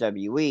on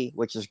IHWE,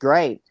 which is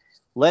great.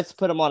 Let's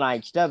put them on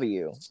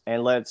IHW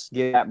and let's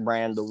give that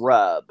brand the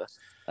rub.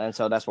 And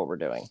so that's what we're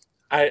doing.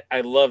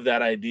 I love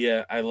that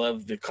idea. I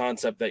love the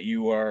concept that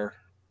you are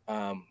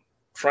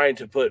trying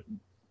to put,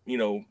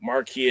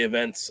 marquee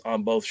events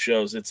on both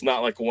shows. It's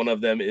not like one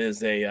of them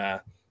is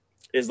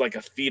like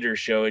a feeder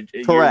show.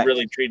 You're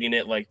really treating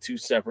it like two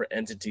separate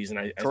entities, and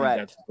I think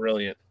that's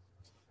brilliant.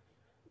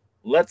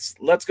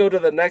 Let's go to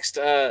the next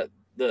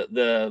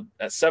the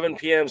at 7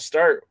 p.m.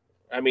 start.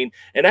 I mean,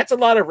 and that's a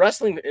lot of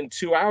wrestling in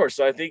 2 hours.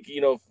 So I think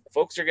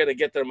folks are going to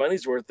get their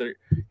money's worth.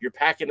 You're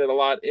packing it a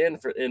lot in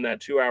that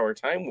 2 hour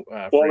time.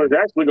 Well, there's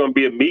actually going to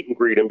be a meet and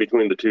greet in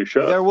between the two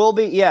shows. There will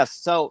be, yes.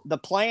 So the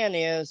plan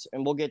is,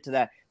 and we'll get to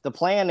that. The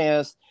plan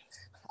is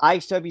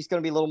IHW is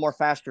going to be a little more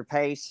faster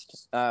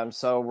paced.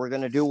 So we're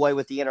going to do away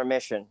with the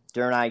intermission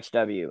during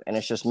IHW, and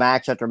it's just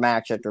match after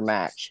match after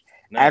match.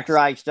 Nice. After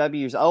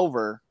IHW is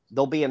over,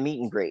 there'll be a meet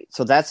and greet.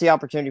 So that's the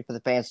opportunity for the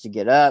fans to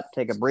get up,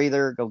 take a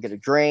breather, go get a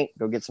drink,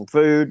 go get some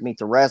food, meet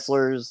the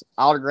wrestlers,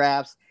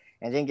 autographs,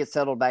 and then get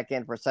settled back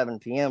in for 7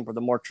 p.m. for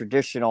the more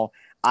traditional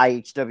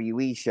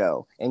IHWE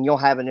show. And you'll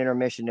have an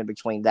intermission in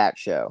between that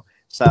show.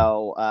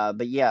 So,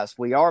 but yes,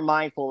 we are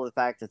mindful of the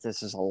fact that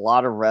this is a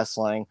lot of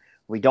wrestling.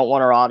 We don't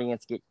want our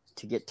audience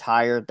to get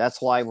tired.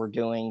 That's why we're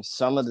doing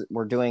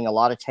a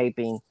lot of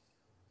taping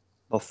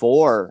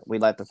before we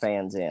let the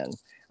fans in.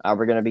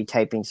 We're going to be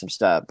taping some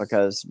stuff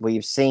because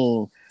we've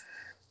seen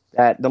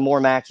that the more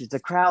matches,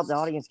 the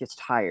audience gets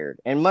tired.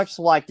 And much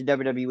like the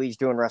WWE's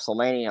doing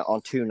Wrestlemania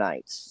on 2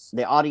 nights,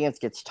 the audience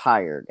gets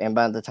tired. And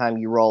by the time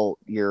you roll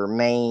your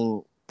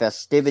main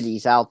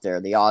festivities out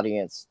there, the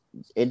audience,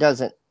 it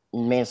doesn't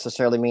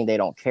necessarily mean they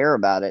don't care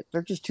about it.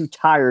 They're just too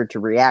tired to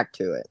react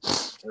to it.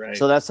 Right.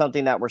 So that's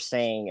something that we're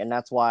saying. And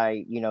that's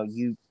why,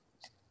 you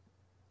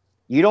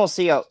don't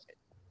see a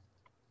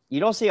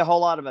whole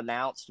lot of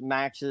announced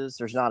matches.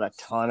 There's not a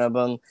ton of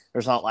them.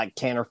 There's not like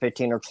 10 or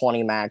 15 or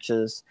 20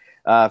 matches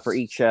for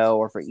each show,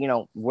 or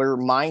we're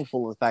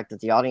mindful of the fact that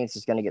the audience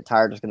is going to get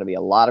tired. There's going to be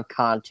a lot of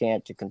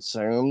content to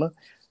consume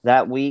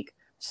that week.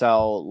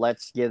 So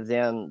let's give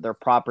them their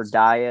proper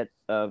diet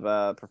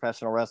of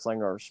professional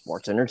wrestling or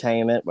sports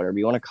entertainment, whatever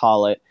you want to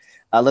call it.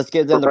 Let's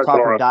give them the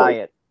proper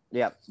diet.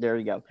 Yep, there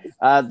you go.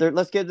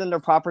 Let's give them their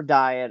proper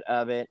diet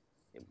of it.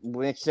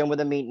 Mix in with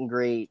a meet and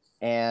greet,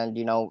 and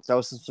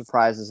throw some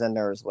surprises in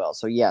there as well.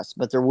 So yes,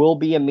 but there will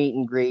be a meet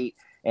and greet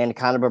and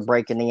kind of a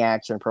break in the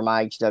action from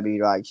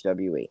IHW to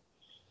IHWE.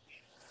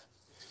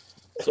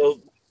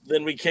 So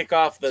then we kick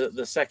off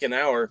the second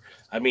hour.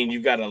 I mean,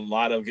 you've got a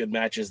lot of good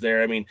matches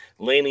there. I mean,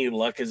 Laney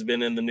Luck has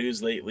been in the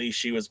news lately.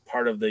 She was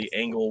part of the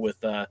angle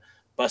with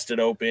Busted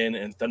Open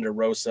and Thunder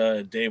Rosa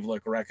and Dave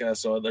LaGreca.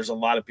 So there's a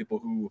lot of people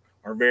who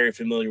are very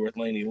familiar with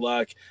Laney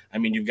Luck. I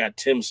mean, you've got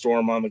Tim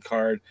Storm on the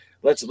card.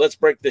 Let's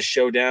break this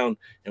show down.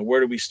 And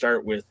where do we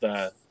start with?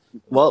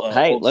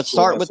 Let's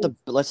start with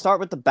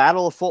the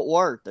Battle of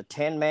Footwork, the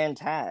 10-man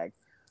tag.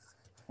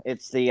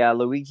 It's the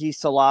Luigi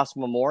Salas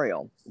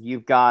Memorial.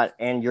 You're going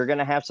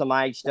to have some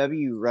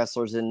IHW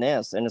wrestlers in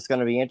this, and it's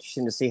going to be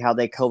interesting to see how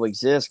they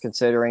coexist,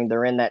 considering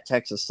they're in that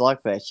Texas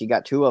Slugfest. You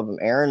got 2 of them,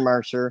 Aaron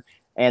Mercer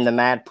and the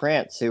Mad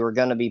Prince, who are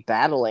going to be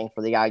battling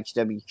for the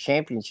IHW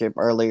Championship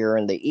earlier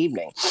in the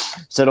evening.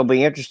 So it'll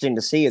be interesting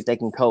to see if they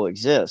can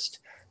coexist.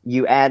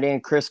 You add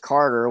in Chris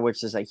Carter,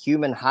 which is a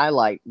human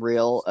highlight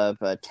reel of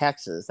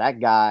Texas.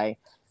 That guy,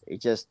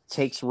 it just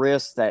takes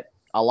risks that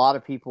a lot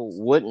of people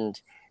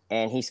wouldn't.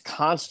 And he's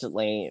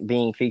constantly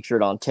being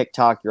featured on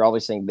TikTok. You're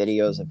always seeing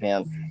videos of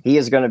him. He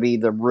is going to be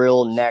the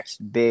real next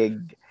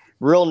big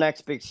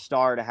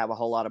star to have a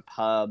whole lot of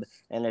pub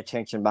and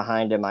attention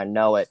behind him. I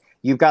know it.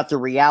 You've got the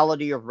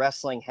Reality of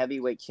Wrestling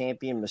Heavyweight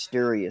Champion,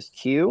 Mysterious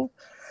Q.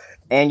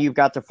 And you've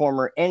got the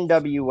former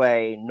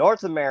NWA,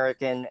 North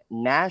American,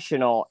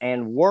 National,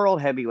 and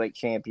World Heavyweight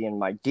Champion,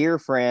 my dear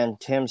friend,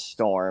 Tim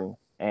Storm.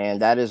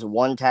 And that is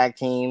one tag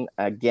team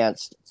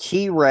against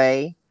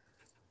T-Ray,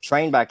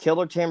 trained by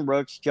Killer Tim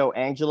Brooks, Joe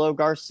Angelo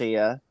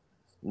Garcia,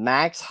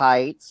 Max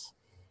Heights,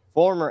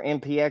 former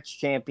MPX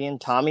champion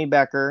Tommy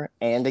Becker,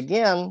 and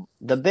again,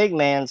 the big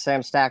man,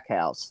 Sam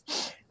Stackhouse.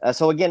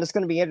 So again, it's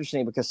going to be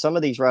interesting because some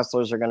of these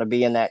wrestlers are going to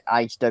be in that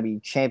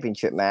IHW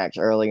championship match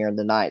earlier in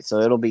the night. So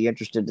it'll be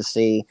interesting to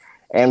see.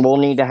 And we'll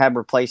need to have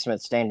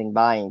replacements standing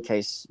by in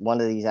case one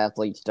of these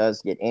athletes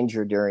does get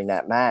injured during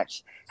that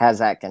match, as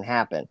that can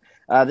happen.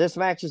 This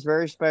match is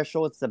very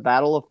special. It's the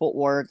Battle of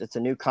Footwork. It's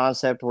a new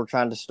concept we're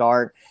trying to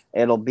start.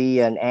 It'll be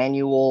an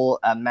annual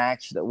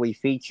match that we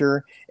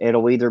feature.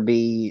 It'll either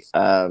be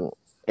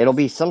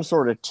some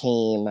sort of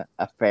team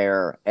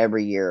affair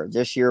every year.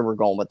 This year we're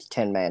going with the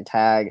 10-man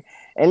tag.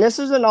 And this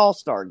is an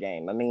all-star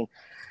game. I mean,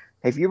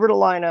 if you were to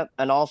line up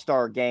an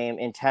all-star game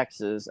in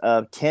Texas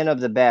of 10 of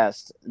the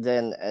best,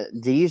 then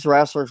these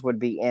wrestlers would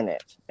be in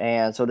it.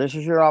 And so this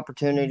is your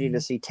opportunity to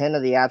see 10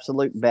 of the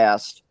absolute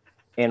best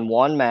in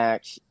one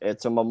match.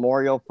 It's a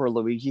memorial for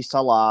Luigi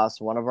Salas,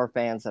 one of our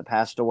fans that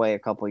passed away a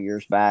couple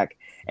years back.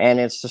 And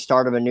it's the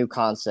start of a new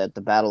concept,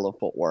 the Battle of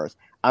Fort Worth.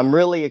 I'm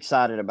really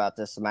excited about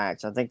this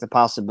match. I think the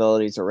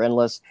possibilities are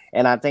endless.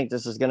 And I think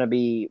this is going to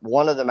be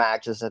one of the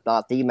matches, if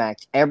not the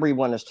match,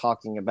 everyone is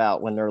talking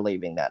about when they're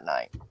leaving that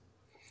night.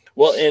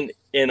 Well,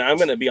 and I'm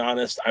going to be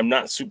honest, I'm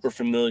not super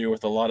familiar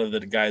with a lot of the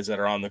guys that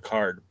are on the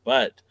card,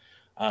 but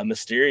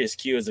Mysterious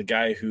Q is a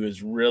guy who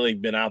has really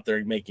been out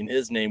there making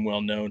his name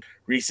well known,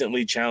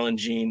 recently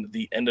challenging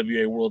the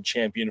NWA World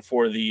Champion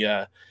for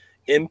the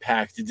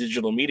Impact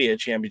Digital Media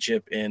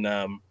Championship in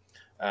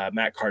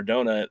Matt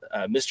Cardona.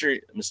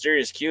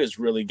 Mysterious Q has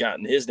really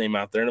gotten his name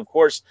out there. And of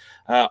course,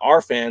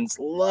 our fans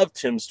love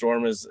Tim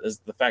Storm as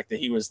the fact that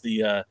he was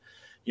the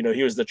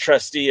he was the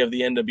trustee of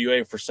the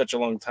NWA for such a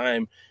long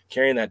time,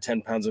 carrying that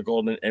 10 pounds of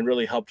gold and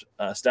really helped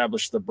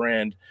establish the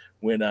brand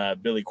when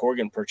Billy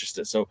Corgan purchased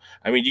it. So,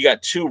 I mean, you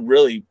got two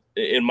really,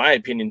 in my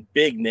opinion,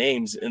 big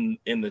names in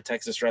the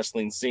Texas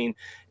wrestling scene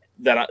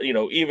that,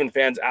 even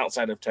fans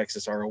outside of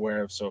Texas are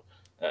aware of. So,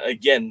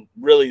 again,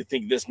 really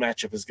think this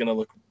matchup is going to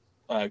look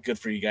good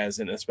for you guys.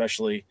 And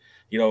especially,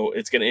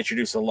 it's going to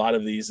introduce a lot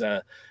of these,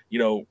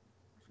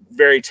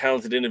 very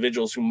talented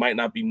individuals who might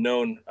not be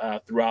known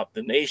throughout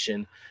the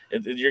nation.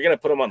 You're going to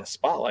put them on the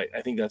spotlight.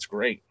 I think that's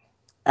great.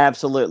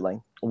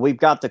 Absolutely. We've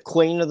got the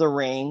Queen of the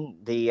Ring,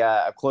 the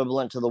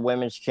equivalent to the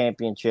Women's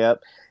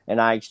Championship in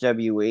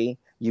IHWE.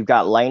 You've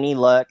got Lainey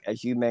Luck,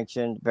 as you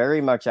mentioned, very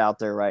much out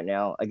there right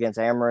now against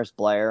Amaris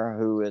Blair,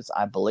 who is,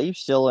 I believe,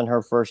 still in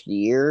her first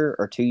year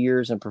or 2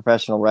 years in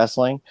professional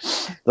wrestling.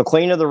 The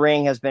Queen of the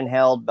Ring has been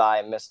held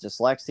by Miss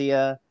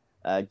Dyslexia,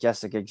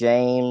 Jessica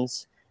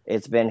James.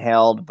 It's been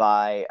held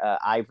by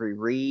Ivory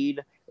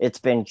Reed. It's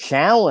been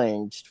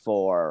challenged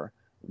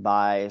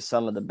by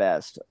some of the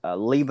best.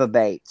 Leva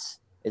Bates.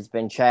 It's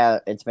been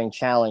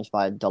challenged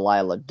by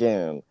Delilah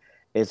Doom.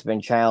 It's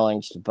been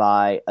challenged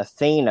by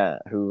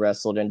Athena, who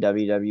wrestled in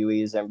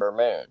WWE's Ember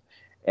Moon.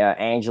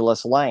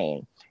 Angelus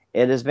Lane.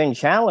 It has been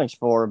challenged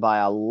by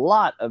a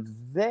lot of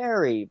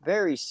very,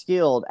 very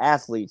skilled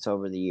athletes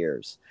over the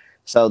years.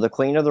 So the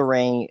Queen of the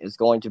Ring is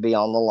going to be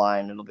on the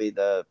line. It'll be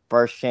the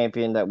first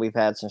champion that we've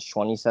had since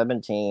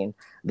 2017.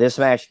 This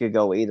match could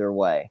go either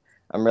way.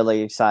 I'm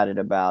really excited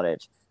about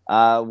it.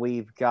 We're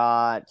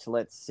going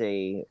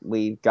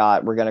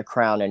to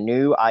crown a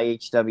new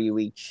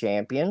IHWE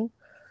champion.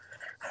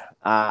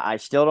 I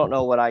still don't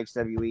know what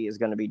IHWE is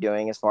going to be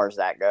doing as far as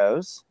that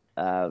goes.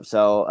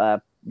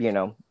 That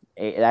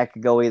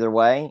could go either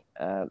way.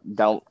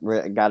 Got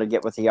to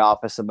get with the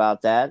office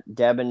about that.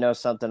 Devin knows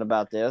something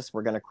about this.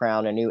 We're going to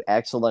crown a new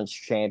excellence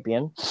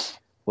champion,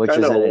 which I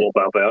know a little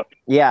about that.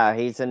 Yeah,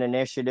 he's an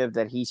initiative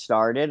that he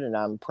started, and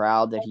I'm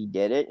proud that he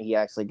did it. He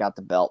actually got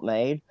the belt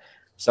made.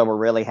 So we're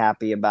really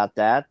happy about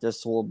that.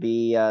 This will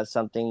be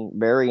something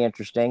very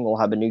interesting. We'll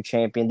have a new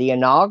champion, the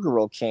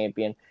inaugural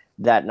champion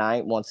that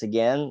night. Once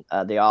again,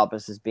 the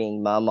office is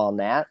being mum on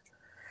that.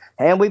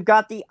 And we've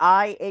got the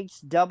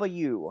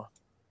IHW,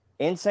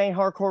 Insane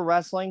Hardcore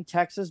Wrestling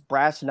Texas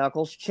Brass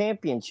Knuckles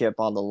Championship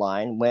on the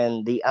line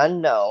when the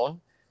Unknown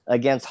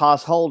against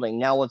Haas Holding.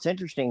 Now, what's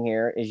interesting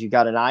here is you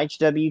got an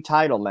IHW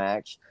title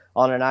match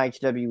on an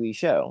IHWE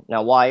show.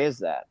 Now, why is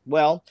that?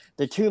 Well,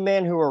 the two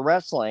men who are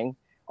wrestling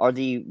are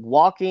the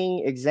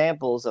walking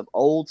examples of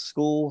old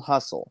school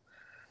hustle.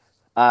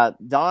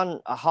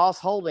 Don Haas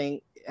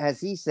Holding,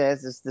 as he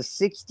says, is the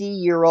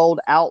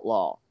 60-year-old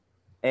outlaw.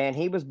 And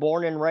he was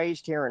born and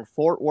raised here in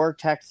Fort Worth,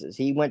 Texas.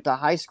 He went to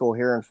high school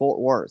here in Fort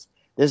Worth.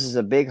 This is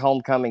a big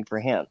homecoming for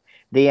him.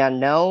 The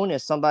Unknown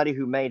is somebody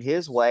who made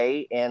his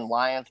way in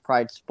Lions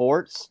Pride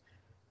Sports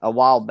a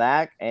while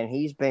back, and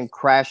he's been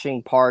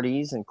crashing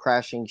parties and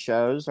crashing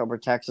shows over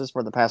Texas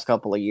for the past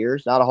couple of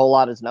years. Not a whole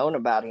lot is known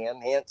about him,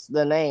 hence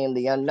the name,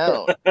 The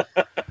Unknown.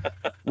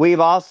 We've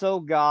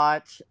also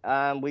got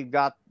the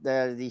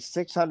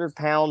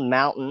 600-pound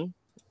Mountain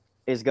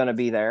is going to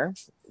be there.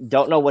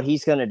 Don't know what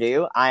he's going to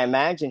do. I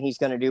imagine he's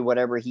going to do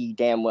whatever he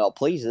damn well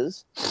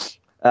pleases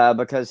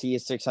because he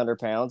is 600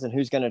 pounds, and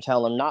who's going to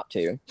tell him not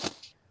to?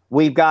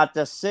 We've got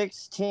the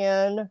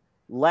 6'10",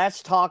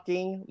 less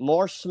talking,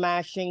 more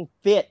smashing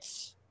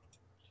Fitz,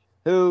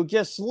 who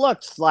just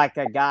looks like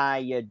a guy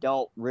you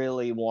don't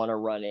really want to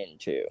run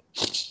into.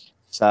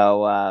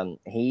 So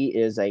he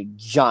is a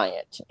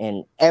giant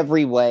in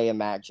every way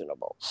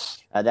imaginable.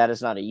 That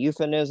is not a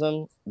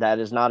euphemism. That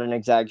is not an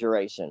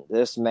exaggeration.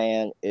 This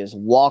man is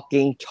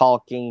walking,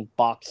 talking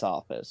box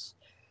office.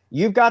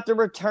 You've got the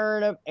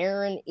return of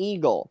Aaron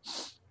Eagle,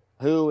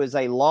 who is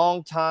a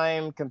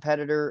longtime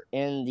competitor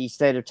in the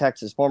state of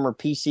Texas, former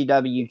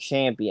PCW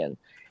champion.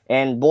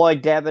 And boy,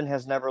 Devin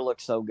has never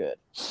looked so good.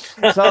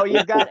 So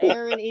you've got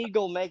Aaron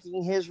Eagle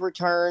making his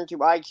return to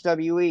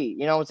IHWE.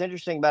 You know, what's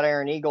interesting about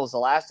Aaron Eagle is the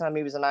last time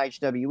he was in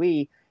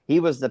IHWE, He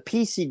was the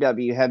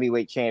PCW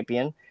heavyweight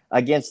champion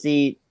against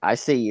the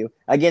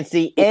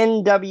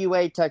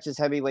NWA Texas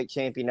heavyweight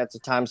champion at the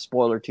time,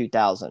 Spoiler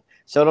 2000.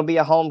 So it'll be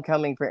a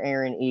homecoming for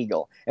Aaron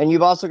Eagle. And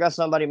you've also got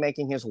somebody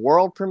making his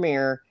world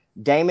premiere,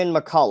 Damon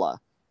McCullough,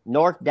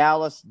 North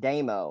Dallas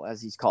Damo,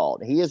 as he's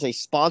called. He is a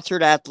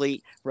sponsored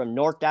athlete from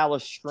North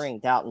Dallas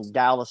Strength out in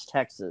Dallas,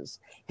 Texas.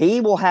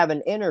 He will have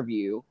an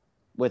interview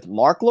with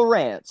Mark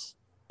Lawrence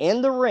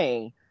in the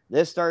ring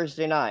this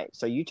Thursday night.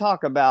 So you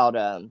talk about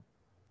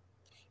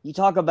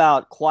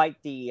quite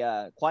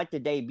the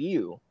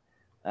debut.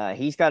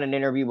 He's got an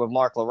interview with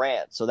Mark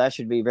Lawrence, so that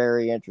should be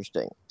very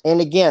interesting.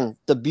 And again,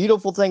 the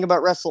beautiful thing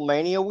about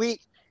WrestleMania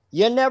week,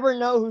 you never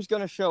know who's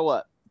going to show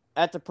up.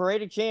 At the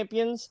Parade of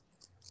Champions,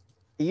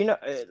 you know,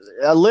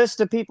 a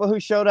list of people who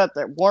showed up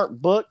that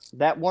weren't booked,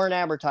 that weren't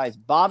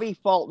advertised. Bobby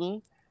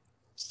Fulton,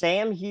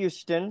 Sam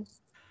Houston,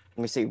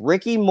 let me see,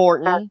 Ricky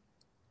Morton,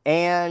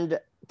 and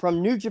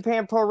from New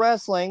Japan Pro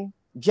Wrestling,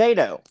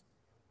 Jado.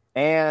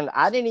 And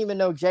I didn't even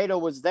know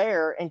Jado was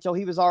there until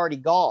he was already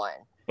gone.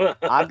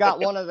 I've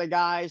got one of the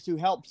guys who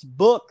helps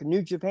book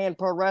New Japan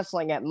Pro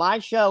Wrestling at my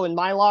show in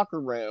my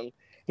locker room.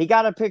 He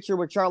got a picture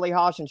with Charlie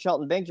Haas and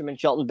Shelton Benjamin.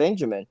 Shelton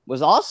Benjamin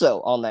was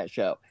also on that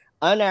show.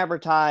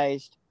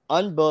 Unadvertised,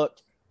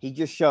 unbooked. He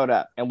just showed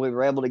up, and we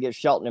were able to get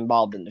Shelton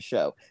involved in the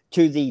show.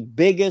 To the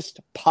biggest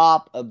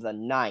pop of the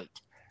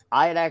night,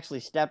 I had actually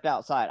stepped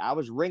outside. I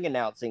was ring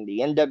announcing the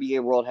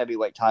NWA World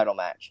Heavyweight title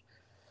match.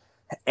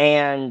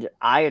 And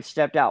I had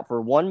stepped out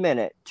for 1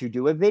 minute to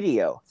do a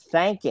video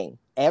thanking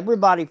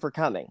everybody for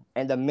coming.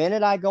 And the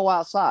minute I go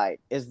outside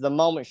is the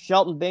moment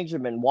Shelton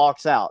Benjamin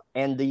walks out.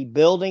 And the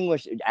building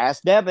was,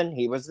 ask Devin,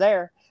 he was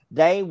there.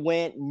 They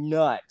went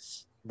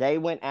nuts. They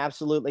went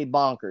absolutely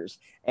bonkers.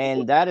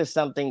 And that is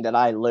something that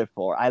I live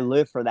for. I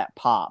live for that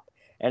pop.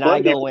 And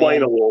Let me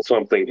explain a little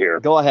something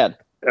here. Go ahead.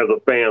 As a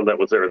fan that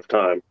was there at the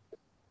time.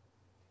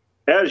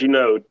 As you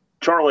know,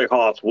 Charlie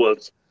Haas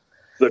was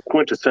the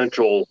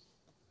quintessential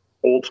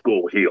old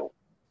school heel.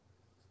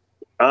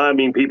 I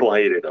mean, people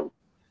hated him.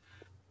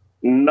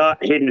 Not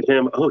hated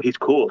him. Oh, he's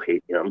cool.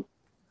 Hate him.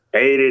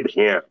 Hated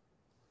him.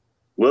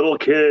 Little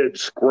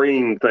kids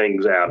screamed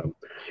things at him.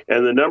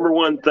 And the number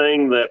one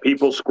thing that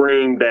people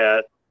screamed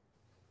at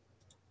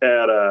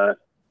House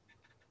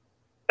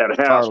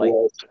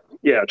was,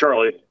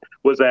 Charlie,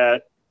 was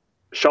that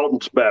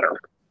Shelton's better.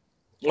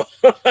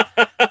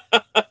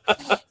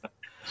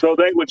 So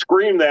they would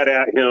scream that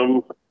at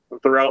him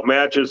throughout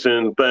matches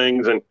and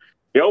things, and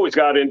he always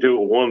got into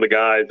one of the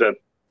guys at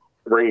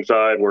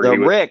ringside where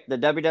Rick, the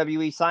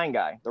WWE sign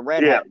guy, the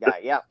red hat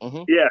guy. Yeah.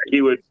 Mm-hmm. Yeah.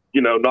 He would,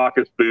 knock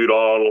his boot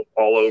all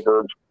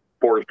over,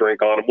 pour his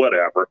drink on him,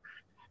 whatever.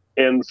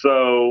 And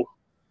so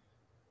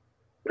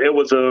it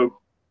was a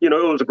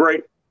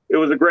great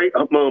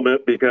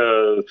moment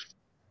because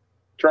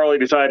Charlie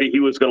decided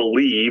he was going to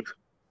leave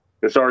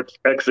and starts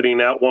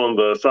exiting out one of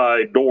the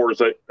side doors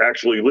that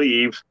actually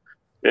leaves.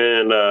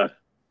 And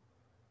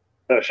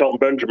Shelton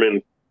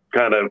Benjamin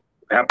kind of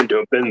happened to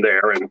have been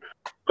there and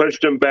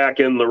pushed him back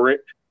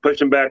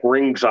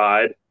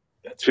ringside.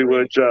 That's to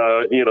great.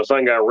 Which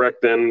sign guy Rick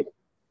then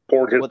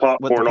poured his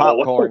popcorn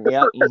all over,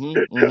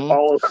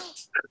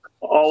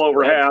 all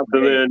over half,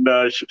 and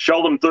then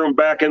Sheldon threw him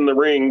back in the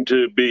ring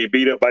to be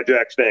beat up by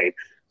Jack Stain.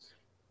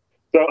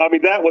 So I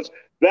mean that was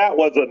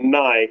a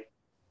night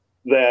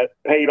that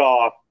paid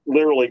off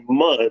literally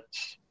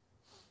months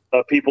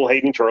of people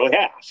hating Charlie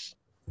Haas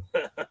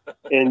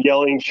and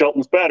yelling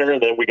Shelton's better,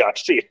 and then we got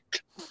to see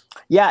it.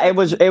 Yeah,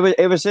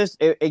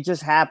 it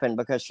just happened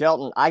because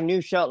Shelton, I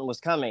knew Shelton was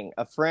coming.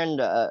 A friend,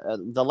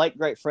 the late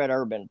great Fred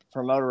Urban,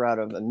 promoter out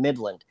of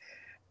Midland,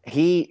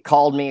 he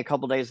called me a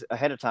couple days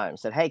ahead of time,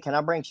 said, "Hey, can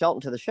I bring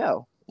Shelton to the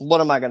show?"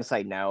 What am I going to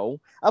say? No,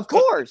 of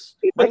course.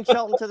 Bring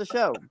Shelton to the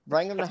show.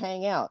 Bring him to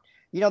hang out.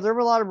 There were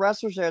a lot of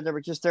wrestlers there that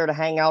were just there to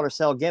hang out or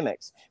sell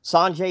gimmicks.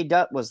 Sanjay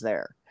Dutt was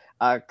there.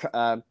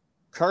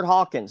 Kurt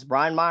Hawkins,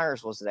 Brian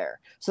Myers was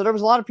there. So there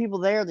was a lot of people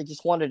there that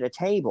just wanted a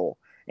table.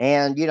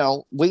 And,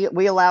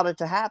 we allowed it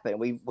to happen.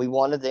 We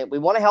want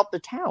to help the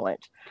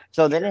talent.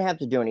 So they didn't have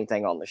to do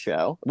anything on the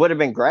show. It would have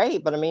been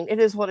great, but I mean, it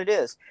is what it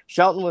is.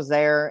 Shelton was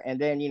there.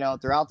 And then,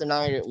 throughout the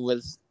night, it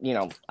was,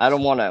 I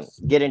don't want to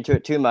get into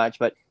it too much,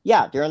 but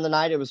yeah, during the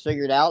night, it was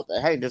figured out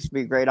that, hey, this would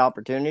be a great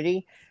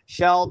opportunity.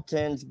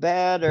 Shelton's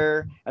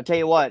better. I'll tell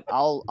you what,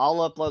 I'll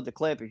upload the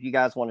clip if you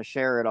guys want to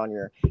share it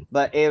on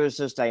but it was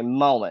just a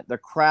moment. The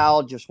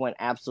crowd just went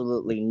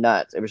absolutely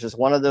nuts. It was just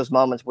one of those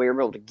moments where we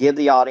were able to give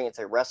the audience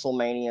a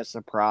WrestleMania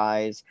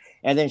surprise.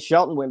 And then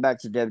Shelton went back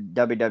to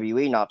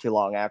WWE not too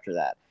long after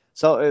that.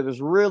 So it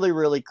was really,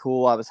 really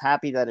cool. I was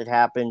happy that it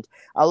happened.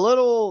 A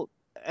little,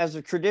 as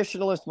a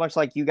traditionalist, much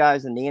like you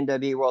guys in the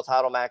NWA World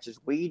title matches,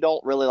 we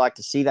don't really like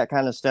to see that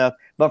kind of stuff.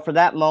 But for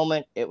that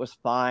moment, it was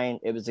fine.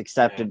 It was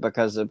accepted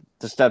because of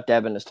the stuff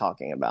Devin is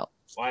talking about.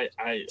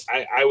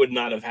 I would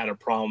not have had a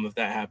problem if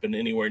that happened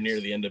anywhere near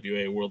the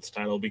NWA World's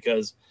title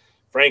because,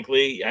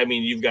 frankly, I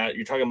mean,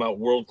 you're talking about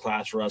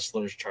world-class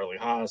wrestlers, Charlie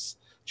Haas,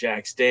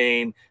 Jack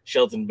Stane,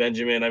 Shelton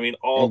Benjamin. I mean,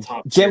 all And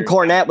top. Jim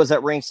Cornette was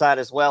at ringside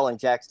as well in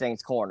Jack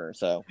Stane's corner.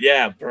 So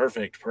yeah,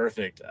 perfect.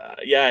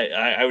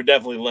 I would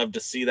definitely love to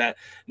see that.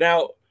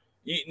 Now,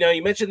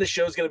 you mentioned the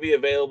show is going to be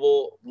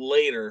available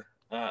later,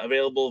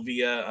 available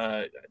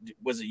via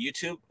was it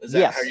YouTube? Is that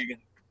yes. how you're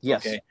going?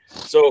 Yes. Okay.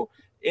 So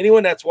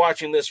anyone that's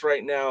watching this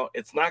right now,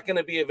 it's not going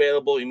to be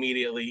available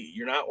immediately.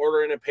 You're not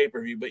ordering a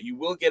pay-per-view, but you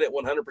will get it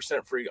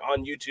 100% free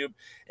on YouTube,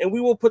 and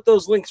we will put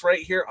those links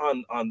right here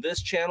on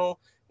this channel.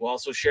 We'll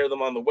also share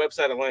them on the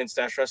website,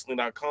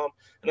 alliance-wrestling.com,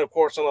 and of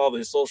course on all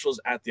the socials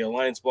at the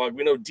Alliance blog.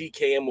 We know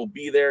DKM will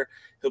be there.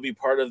 He'll be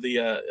part of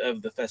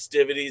the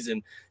festivities,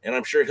 and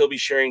I'm sure he'll be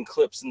sharing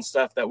clips and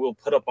stuff that we'll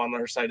put up on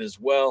our site as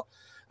well.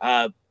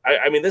 I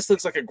mean, this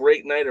looks like a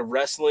great night of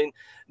wrestling.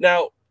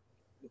 Now,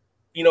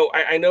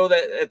 I know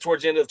that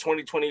towards the end of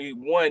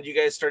 2021, you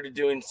guys started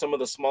doing some of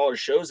the smaller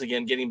shows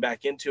again, getting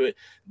back into it.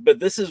 But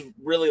this is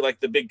really like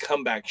the big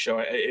comeback show.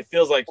 It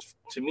feels like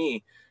to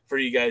me for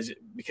you guys,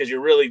 because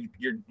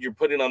you're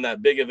putting on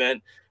that big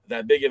event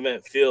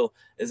feel.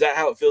 Is that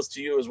how it feels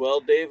to you as well,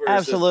 Dave? Or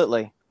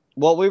absolutely.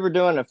 What we were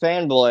doing at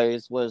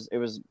Fanboys was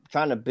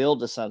trying to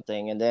build to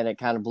something, and then it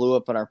kind of blew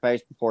up in our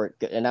face before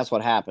it, and that's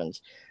what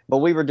happens. But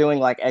we were doing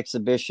like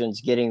exhibitions,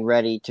 getting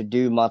ready to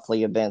do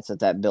monthly events at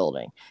that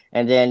building.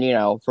 And then,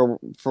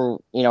 for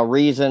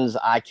reasons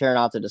I care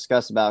not to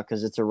discuss about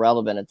because it's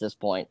irrelevant at this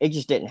point, it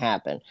just didn't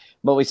happen.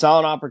 But we saw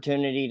an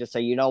opportunity to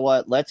say, you know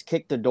what, let's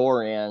kick the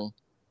door in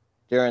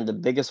during the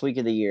biggest week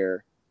of the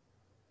year,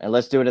 and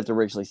let's do it at the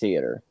Ridglea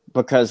Theater.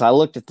 Because I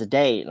looked at the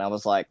date and I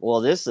was like,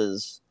 well, this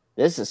is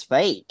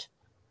fate.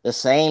 The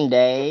same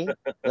day,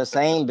 the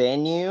same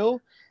venue.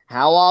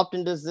 How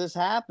often does this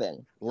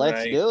happen?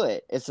 Let's do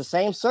it. It's the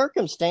same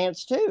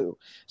circumstance too.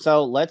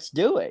 So let's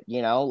do it.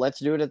 Let's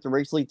do it at the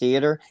Ridglea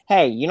Theater.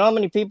 Hey, you know how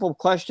many people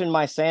question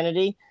my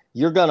sanity?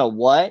 You're going to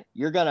what?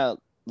 You're going to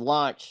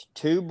launch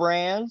 2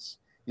 brands?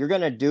 You're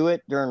going to do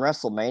it during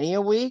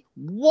WrestleMania week?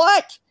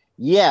 What?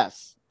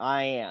 Yes,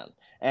 I am.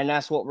 And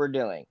that's what we're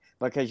doing.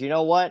 Because you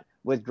know what?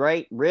 With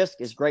great risk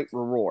is great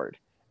reward.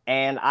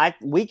 And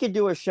we could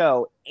do a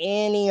show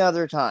any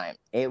other time.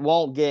 It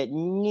won't get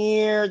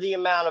near the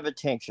amount of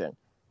attention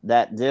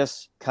that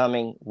this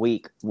coming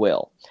week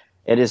will.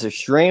 It is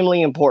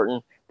extremely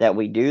important that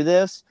we do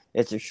this.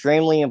 It's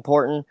extremely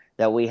important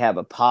that we have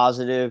a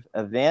positive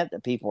event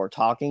that people are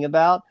talking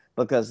about,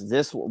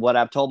 because what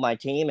I've told my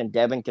team, and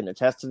Devin can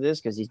attest to this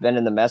because he's been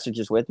in the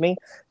messages with me,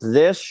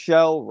 this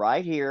show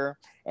right here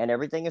and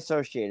everything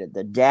associated,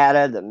 the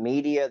data, the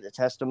media, the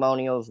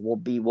testimonials will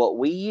be what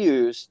we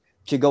use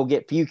to go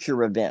get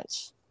future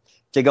events,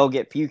 to go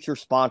get future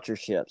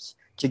sponsorships,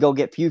 to go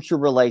get future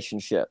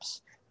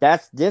relationships.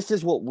 This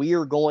is what we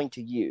are going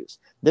to use.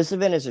 This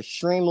event is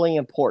extremely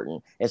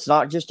important. It's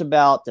not just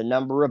about the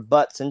number of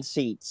butts and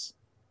seats.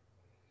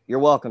 You're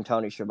welcome,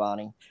 Tony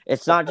Schiavone.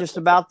 It's not just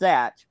about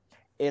that.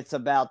 It's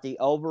about the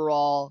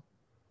overall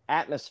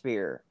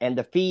atmosphere and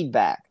the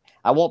feedback.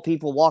 I want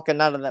people walking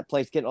out of that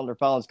place, getting on their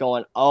phones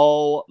going,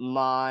 oh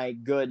my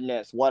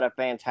goodness, what a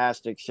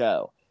fantastic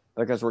show.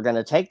 Because we're going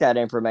to take that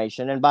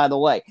information. And by the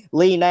way,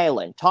 Lee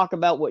Nayland, talk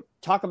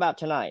about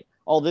tonight.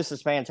 Oh, this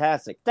is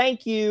fantastic.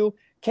 Thank you.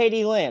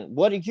 Katie Lynn,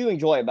 what did you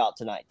enjoy about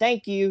tonight?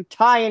 Thank you.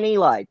 Ty and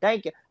Eli,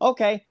 thank you.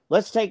 Okay,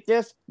 let's take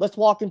this. Let's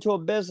walk into a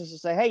business and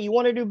say, hey, you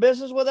want to do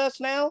business with us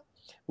now?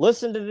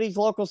 Listen to these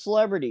local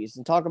celebrities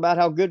and talk about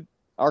how good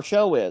our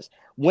show is.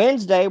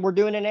 Wednesday, we're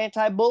doing an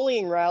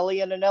anti-bullying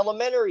rally at an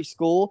elementary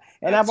school.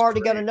 And I've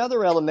already got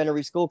another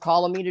elementary school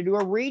calling me to do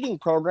a reading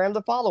program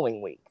the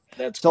following week.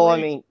 So, great.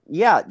 I mean,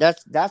 yeah,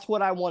 that's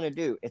what I want to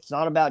do. It's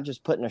not about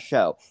just putting a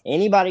show.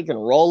 Anybody can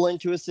roll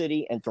into a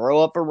city and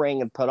throw up a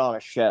ring and put on a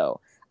show.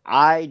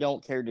 I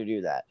don't care to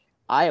do that.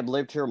 I have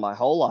lived here my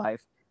whole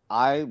life.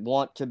 I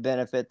want to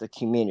benefit the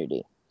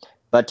community.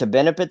 But to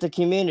benefit the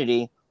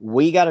community,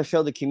 we got to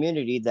show the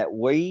community that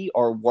we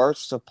are worth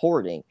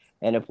supporting.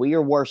 And if we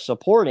are worth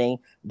supporting,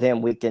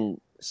 then we can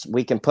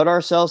put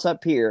ourselves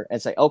up here and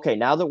say, okay,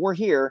 now that we're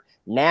here,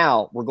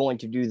 now we're going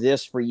to do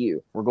this for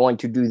you. We're going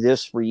to do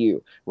this for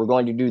you. We're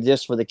going to do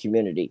this for the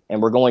community.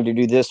 And we're going to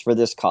do this for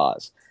this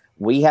cause.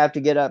 We have to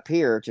get up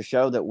here to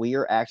show that we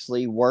are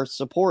actually worth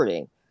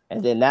supporting.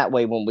 And then that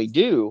way, when we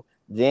do,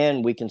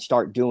 then we can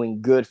start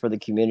doing good for the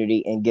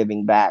community and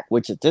giving back,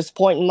 which at this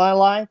point in my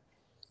life,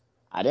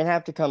 I didn't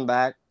have to come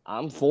back.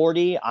 I'm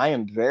 40. I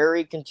am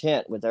very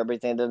content with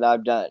everything that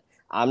I've done.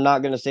 I'm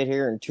not going to sit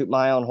here and toot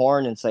my own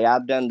horn and say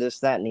I've done this,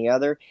 that, and the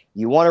other.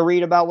 You want to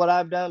read about what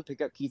I've done?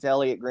 Pick up Keith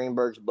Elliot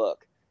Greenberg's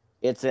book.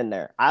 It's in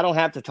there. I don't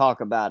have to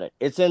talk about it.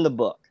 It's in the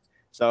book.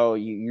 So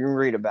you can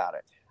read about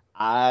it.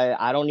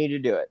 I don't need to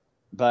do it,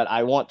 but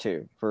I want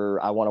to.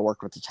 I want to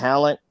work with the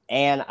talent,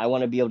 and I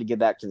want to be able to give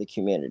back to the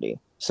community.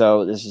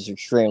 So this is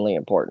extremely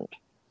important.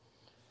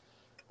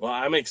 Well,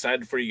 I'm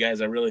excited for you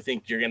guys. I really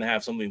think you're going to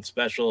have something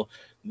special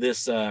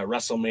this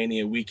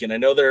WrestleMania weekend. I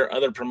know there are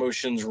other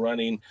promotions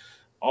running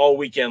all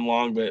weekend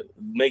long, but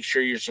make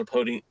sure you're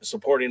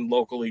supporting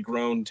locally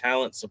grown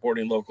talent,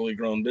 supporting locally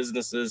grown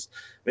businesses.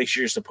 Make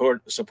sure you're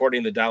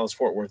supporting the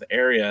Dallas-Fort Worth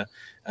area,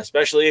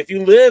 especially if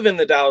you live in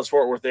the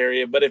Dallas-Fort Worth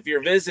area. But if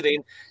you're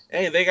visiting,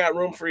 hey, they got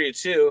room for you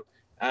too.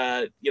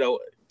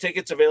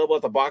 Tickets available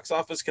at the box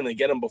office. Can they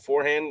get them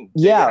beforehand?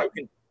 Yeah,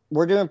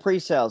 we're doing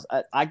pre-sales.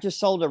 I just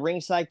sold a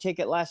ringside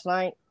ticket last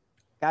night.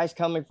 Guy's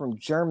coming from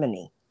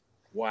Germany.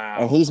 Wow.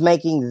 And he's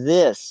making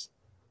this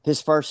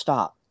his first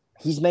stop.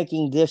 He's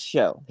making this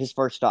show his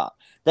first stop.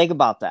 Think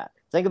about that.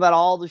 Think about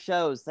all the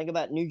shows. Think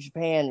about New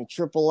Japan and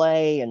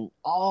AAA and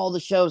all the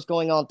shows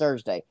going on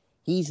Thursday.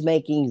 He's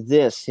making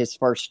this his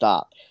first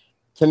stop.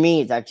 To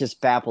me, that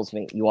just baffles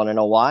me. You want to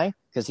know why?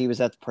 Because he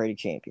was at the Parade of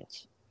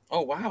Champions.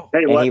 Oh, wow.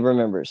 Hey, and he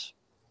remembers.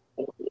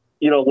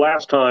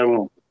 Last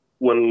time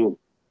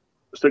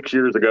 6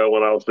 years ago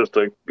when I was just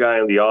a guy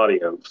in the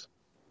audience,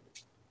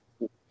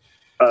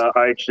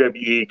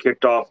 IHWE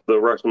kicked off the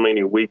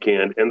Wrestlemania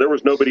weekend, and there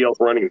was nobody else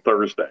running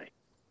Thursday.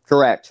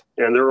 Correct.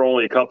 And there were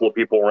only a couple of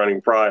people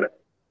running Friday.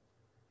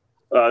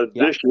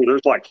 This year,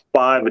 there's like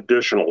 5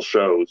 additional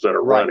shows that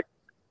are running.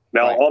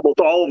 Now, almost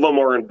all of them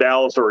are in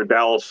Dallas or a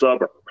Dallas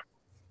suburb.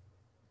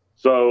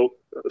 So,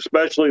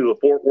 especially the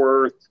Fort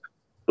Worth,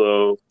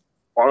 the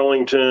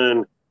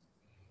Arlington,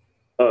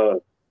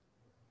 the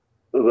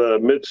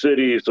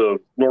mid-cities of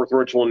North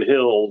Richland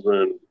Hills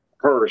and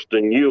Hearst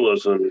and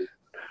Euless and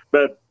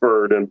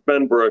Bedford and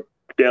Benbrook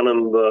down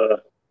in the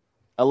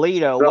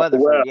Aledo,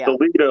 Weatherford,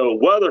 Aledo,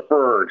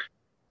 Weatherford,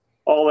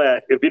 all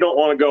that. If you don't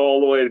want to go all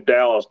the way to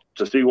Dallas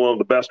to see one of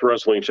the best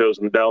wrestling shows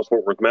in the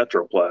Dallas-Fort Worth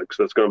Metroplex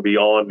that's going to be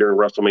on during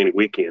WrestleMania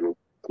weekend,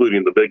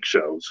 including the big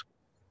shows,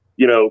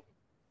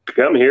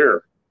 come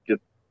here.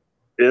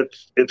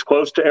 It's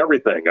close to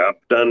everything. I've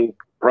done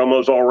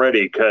promos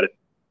already. Cut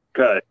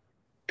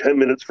 10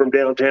 minutes from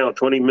downtown,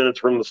 20 minutes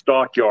from the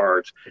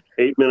stockyards,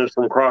 8 minutes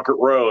from Crockett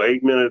Row,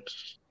 8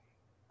 minutes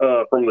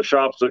from the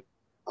shops at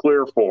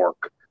Clear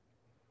Fork.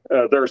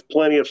 There's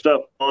plenty of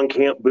stuff on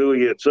Camp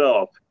Bowie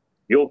itself.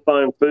 You'll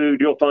find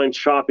food, you'll find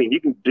shopping. You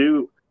can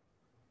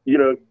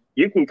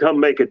you can come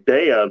make a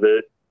day of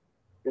it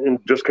and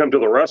just come to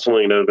the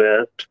wrestling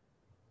event.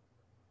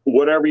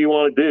 Whatever you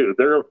want to do.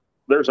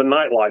 There's a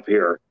nightlife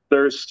here.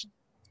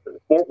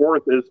 Fort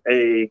Worth is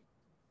a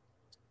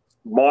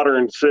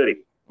modern city.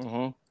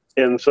 Mm-hmm.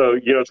 And so,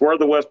 it's where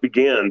the West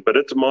began, but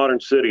it's a modern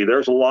city.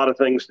 There's a lot of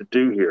things to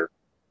do here.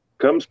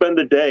 Come spend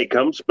the day.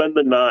 Come spend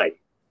the night.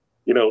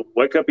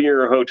 Wake up in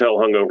your hotel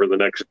hungover the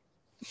next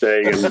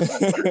day and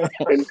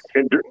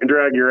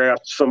drag your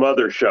ass to some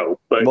other show.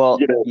 But,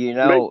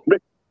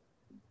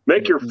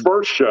 make your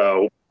first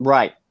show.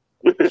 Right.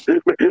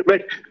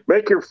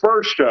 make your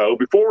first show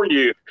before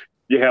you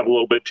have a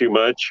little bit too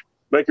much.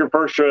 Make your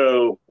first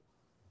show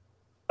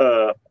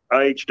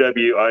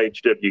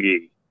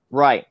IHWE.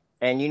 Right.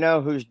 And you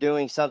know who's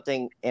doing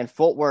something in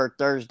Fort Worth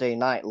Thursday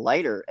night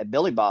later at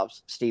Billy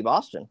Bob's? Steve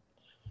Austin.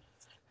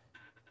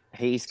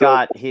 He's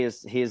got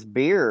his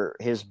beer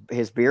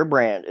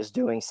brand is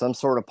doing some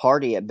sort of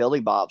party at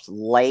Billy Bob's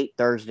late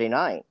Thursday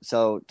night.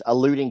 So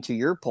alluding to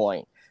your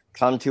point,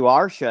 come to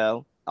our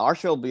show. Our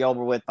show will be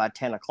over with by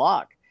 10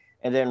 o'clock.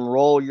 And then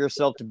roll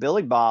yourself to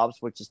Billy Bob's,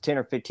 which is 10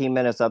 or 15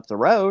 minutes up the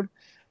road.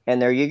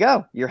 And there you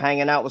go. You're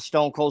hanging out with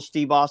Stone Cold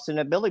Steve Austin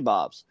at Billy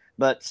Bob's.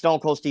 But Stone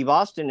Cold Steve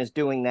Austin is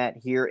doing that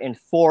here in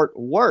Fort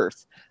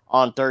Worth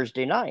on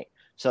Thursday night.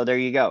 So there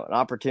you go. An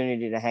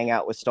opportunity to hang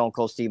out with Stone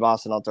Cold Steve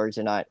Austin on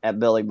Thursday night at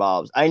Billy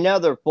Bob's.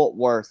 Another Fort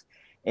Worth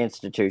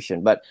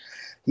institution. But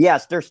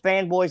yes, there's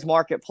Fanboys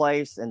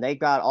Marketplace, and they've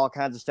got all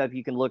kinds of stuff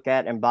you can look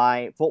at and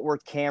buy. Fort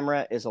Worth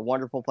Camera is a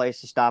wonderful place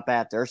to stop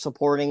at. They're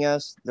supporting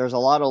us. There's a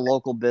lot of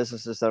local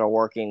businesses that are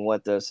working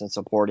with us and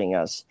supporting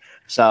us.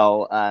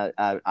 So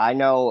I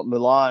know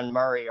Mulan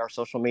Murray, our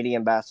social media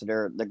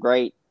ambassador, the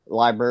great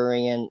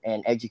librarian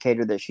and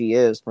educator that she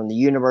is from the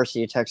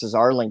University of Texas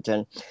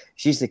Arlington.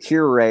 She's the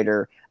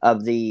curator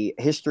of the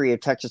history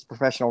of Texas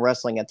professional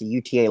wrestling at the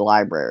UTA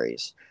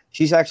libraries.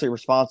 She's actually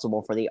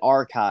responsible for the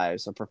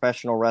archives of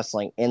professional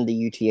wrestling in the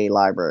UTA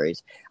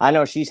libraries. I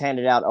know she's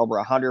handed out over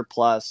 100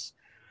 plus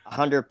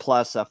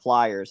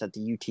flyers at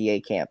the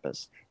UTA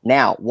campus.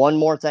 Now, one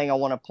more thing I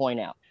want to point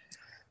out.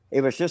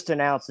 It was just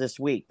announced this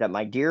week that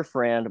my dear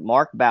friend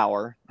Mark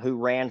Bauer, who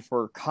ran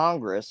for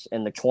Congress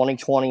in the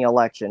 2020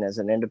 election as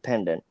an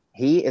independent,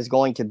 he is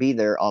going to be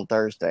there on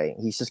Thursday.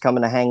 He's just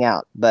coming to hang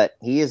out, but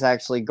he is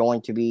actually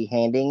going to be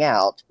handing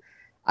out,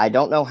 I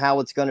don't know how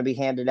it's going to be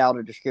handed out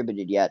or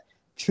distributed yet,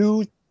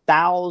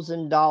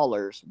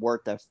 $2,000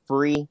 worth of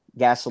free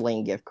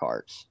gasoline gift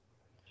cards.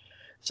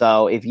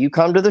 So if you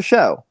come to the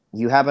show,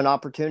 you have an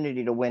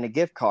opportunity to win a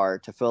gift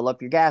card to fill up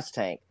your gas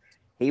tank.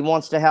 He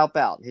wants to help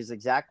out. His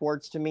exact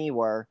words to me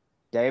were,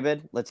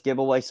 David, let's give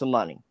away some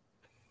money.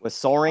 With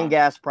soaring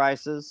gas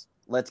prices,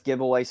 let's give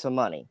away some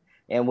money.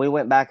 And we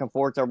went back and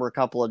forth over a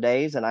couple of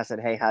days, and I said,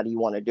 hey, how do you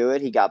want to do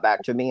it? He got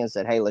back to me and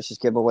said, hey, let's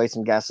just give away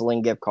some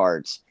gasoline gift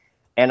cards.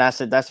 And I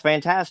said, that's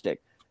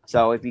fantastic.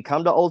 So if you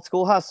come to Old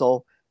School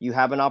Hustle, you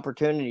have an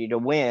opportunity to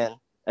win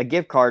a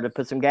gift card to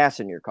put some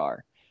gas in your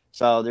car.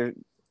 So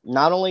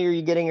Not only are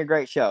you getting a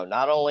great show,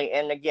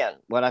 and again,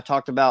 what I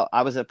talked about,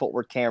 I was at Fort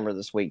Worth Camera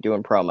this week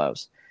doing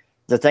promos.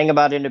 The thing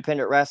about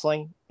independent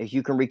wrestling is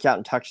you can reach out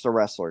and touch the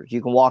wrestlers.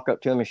 You can walk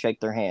up to them and shake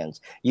their hands.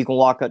 You can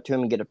walk up to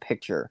them and get a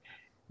picture.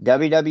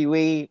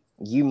 WWE,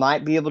 you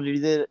might be able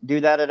to do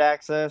that at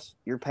Access.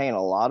 You're paying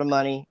a lot of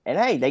money, and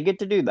hey, they get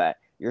to do that.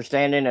 You're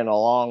standing in a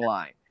long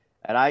line.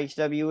 At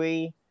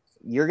IHWE,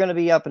 you're going to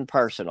be up and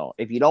personal.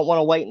 If you don't want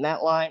to wait in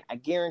that line, I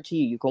guarantee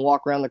you can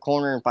walk around the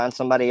corner and find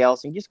somebody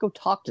else and just go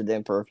talk to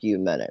them for a few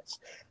minutes,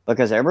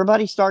 because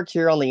everybody starts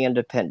here on the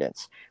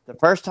independents.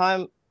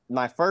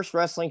 My first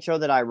wrestling show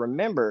that I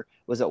remember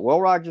was at Will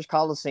Rogers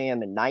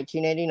Coliseum in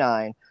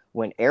 1989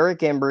 when Eric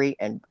Embry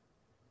and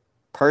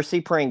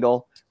Percy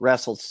Pringle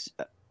wrestled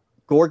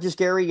Gorgeous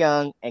Gary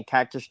Young and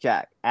Cactus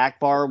Jack.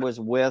 Akbar was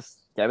with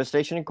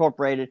Devastation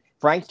Incorporated.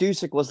 Frank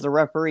Dusek was the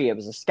referee. It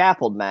was a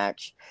scaffold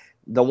match,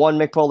 the one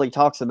Mick Foley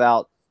talks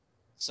about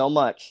so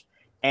much.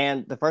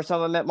 And the first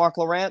time I met Mark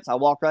Lawrence, I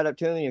walked right up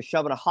to him and he was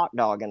shoving a hot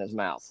dog in his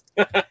mouth.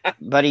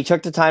 But he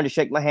took the time to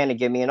shake my hand and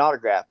give me an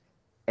autograph.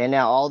 And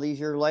now all these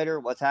years later,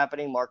 what's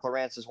happening? Mark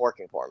Lawrence is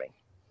working for me.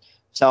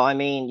 So, I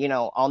mean,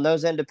 on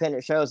those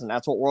independent shows, and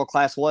that's what World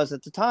Class was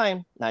at the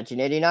time,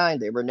 1989,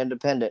 they were an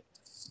independent.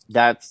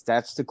 That's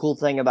the cool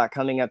thing about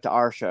coming up to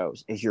our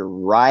shows is you're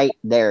right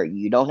there.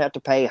 You don't have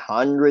to pay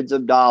hundreds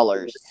of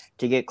dollars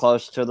to get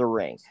close to the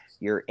ring.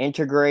 You're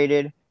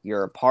integrated.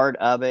 You're a part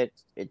of it.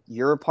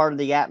 You're a part of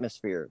the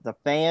atmosphere. The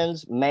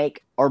fans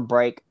make or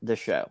break the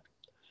show.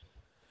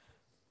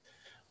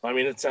 I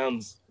mean, it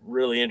sounds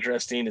really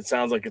interesting. It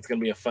sounds like it's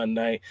going to be a fun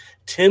night.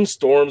 Tim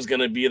Storm's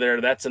going to be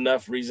there. That's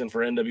enough reason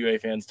for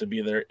NWA fans to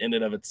be there in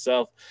and of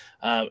itself.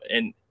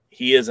 And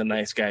he is a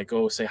nice guy.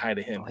 Go say hi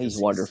to him. Oh, he's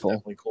wonderful. He's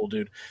definitely cool,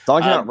 dude. As long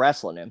as you're not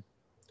wrestling him.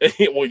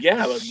 Well,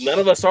 yeah, but none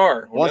of us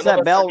are. Once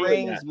that bell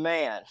rings,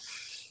 man.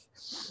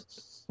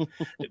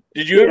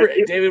 Did you ever,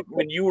 David,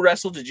 when you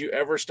wrestled, did you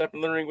ever step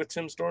in the ring with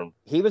Tim Storm?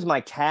 He was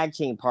my tag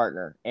team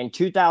partner in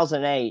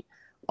 2008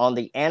 on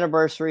the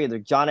anniversary of the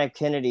John F.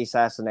 Kennedy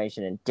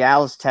assassination in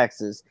Dallas,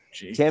 Texas.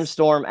 Jeez. Tim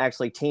Storm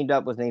actually teamed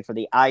up with me for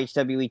the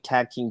IHWE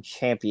Tag Team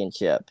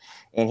Championship,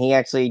 and he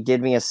actually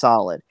did me a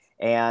solid.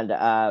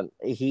 And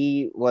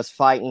he was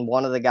fighting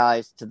one of the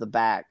guys to the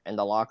back in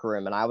the locker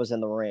room, and I was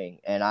in the ring,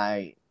 and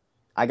I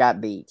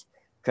got beat.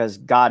 Because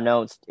God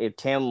knows, if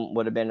Tim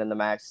would have been in the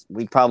match,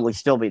 we'd probably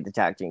still be the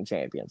tag team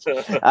champions.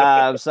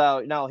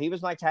 So no, he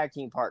was my tag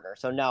team partner.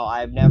 So no,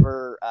 I've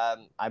never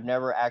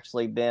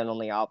actually been on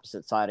the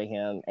opposite side of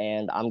him,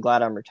 and I'm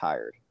glad I'm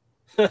retired.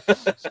 And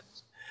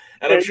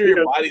I'm sure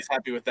your body's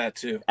happy with that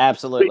too.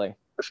 Absolutely.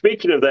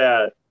 Speaking of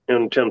that,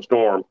 and Tim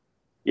Storm,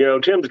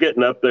 Tim's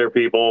getting up there,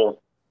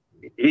 people.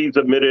 He's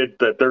admitted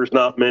that there's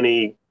not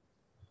many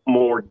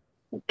more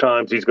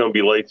times he's going to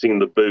be lacing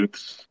the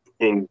boots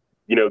and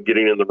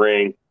getting in the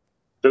ring.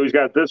 So he's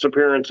got this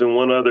appearance and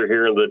one other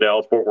here in the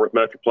Dallas-Fort Worth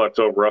Metroplex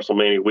over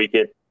WrestleMania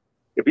weekend.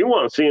 If you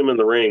want to see him in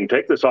the ring,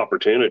 take this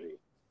opportunity.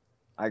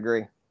 I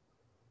agree.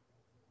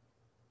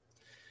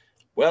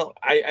 Well,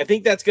 I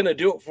think that's going to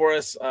do it for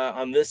us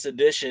on this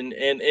edition.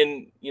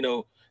 And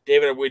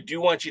David, we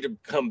do want you to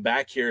come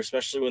back here,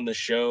 especially when the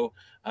show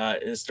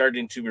is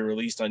starting to be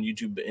released on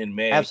YouTube in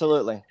May.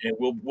 Absolutely. And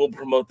we'll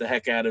promote the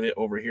heck out of it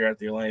over here at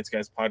the Alliance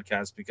Guys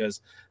podcast,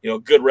 because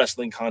good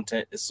wrestling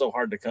content is so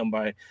hard to come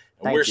by.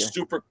 And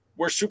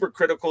we're super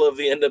critical of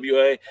the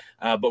NWA,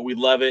 but we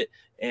love it,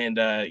 and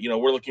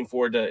we're looking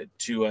forward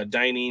to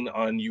dining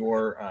on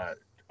your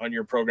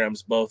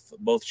programs,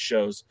 both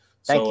shows.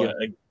 Thank so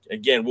you.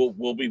 Again,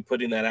 we'll be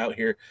putting that out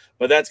here.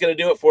 But that's going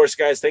to do it for us,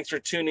 guys. Thanks for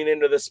tuning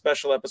into this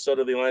special episode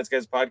of the Alliance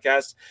Guys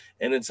podcast.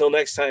 And until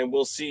next time,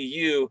 we'll see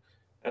you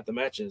at the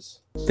matches.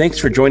 Thanks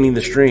for joining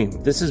the stream.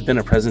 This has been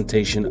a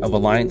presentation of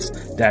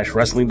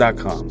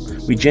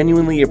Alliance-Wrestling.com. We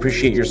genuinely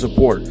appreciate your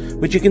support.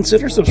 Would you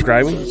consider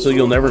subscribing so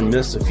you'll never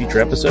miss a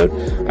future episode?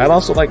 I'd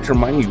also like to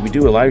remind you we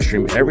do a live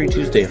stream every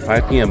Tuesday at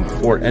 5 p.m.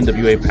 before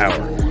NWA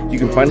Power. You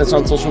can find us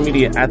on social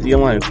media at The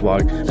Alliance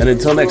Blog. And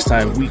until next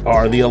time, we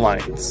are The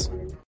Alliance.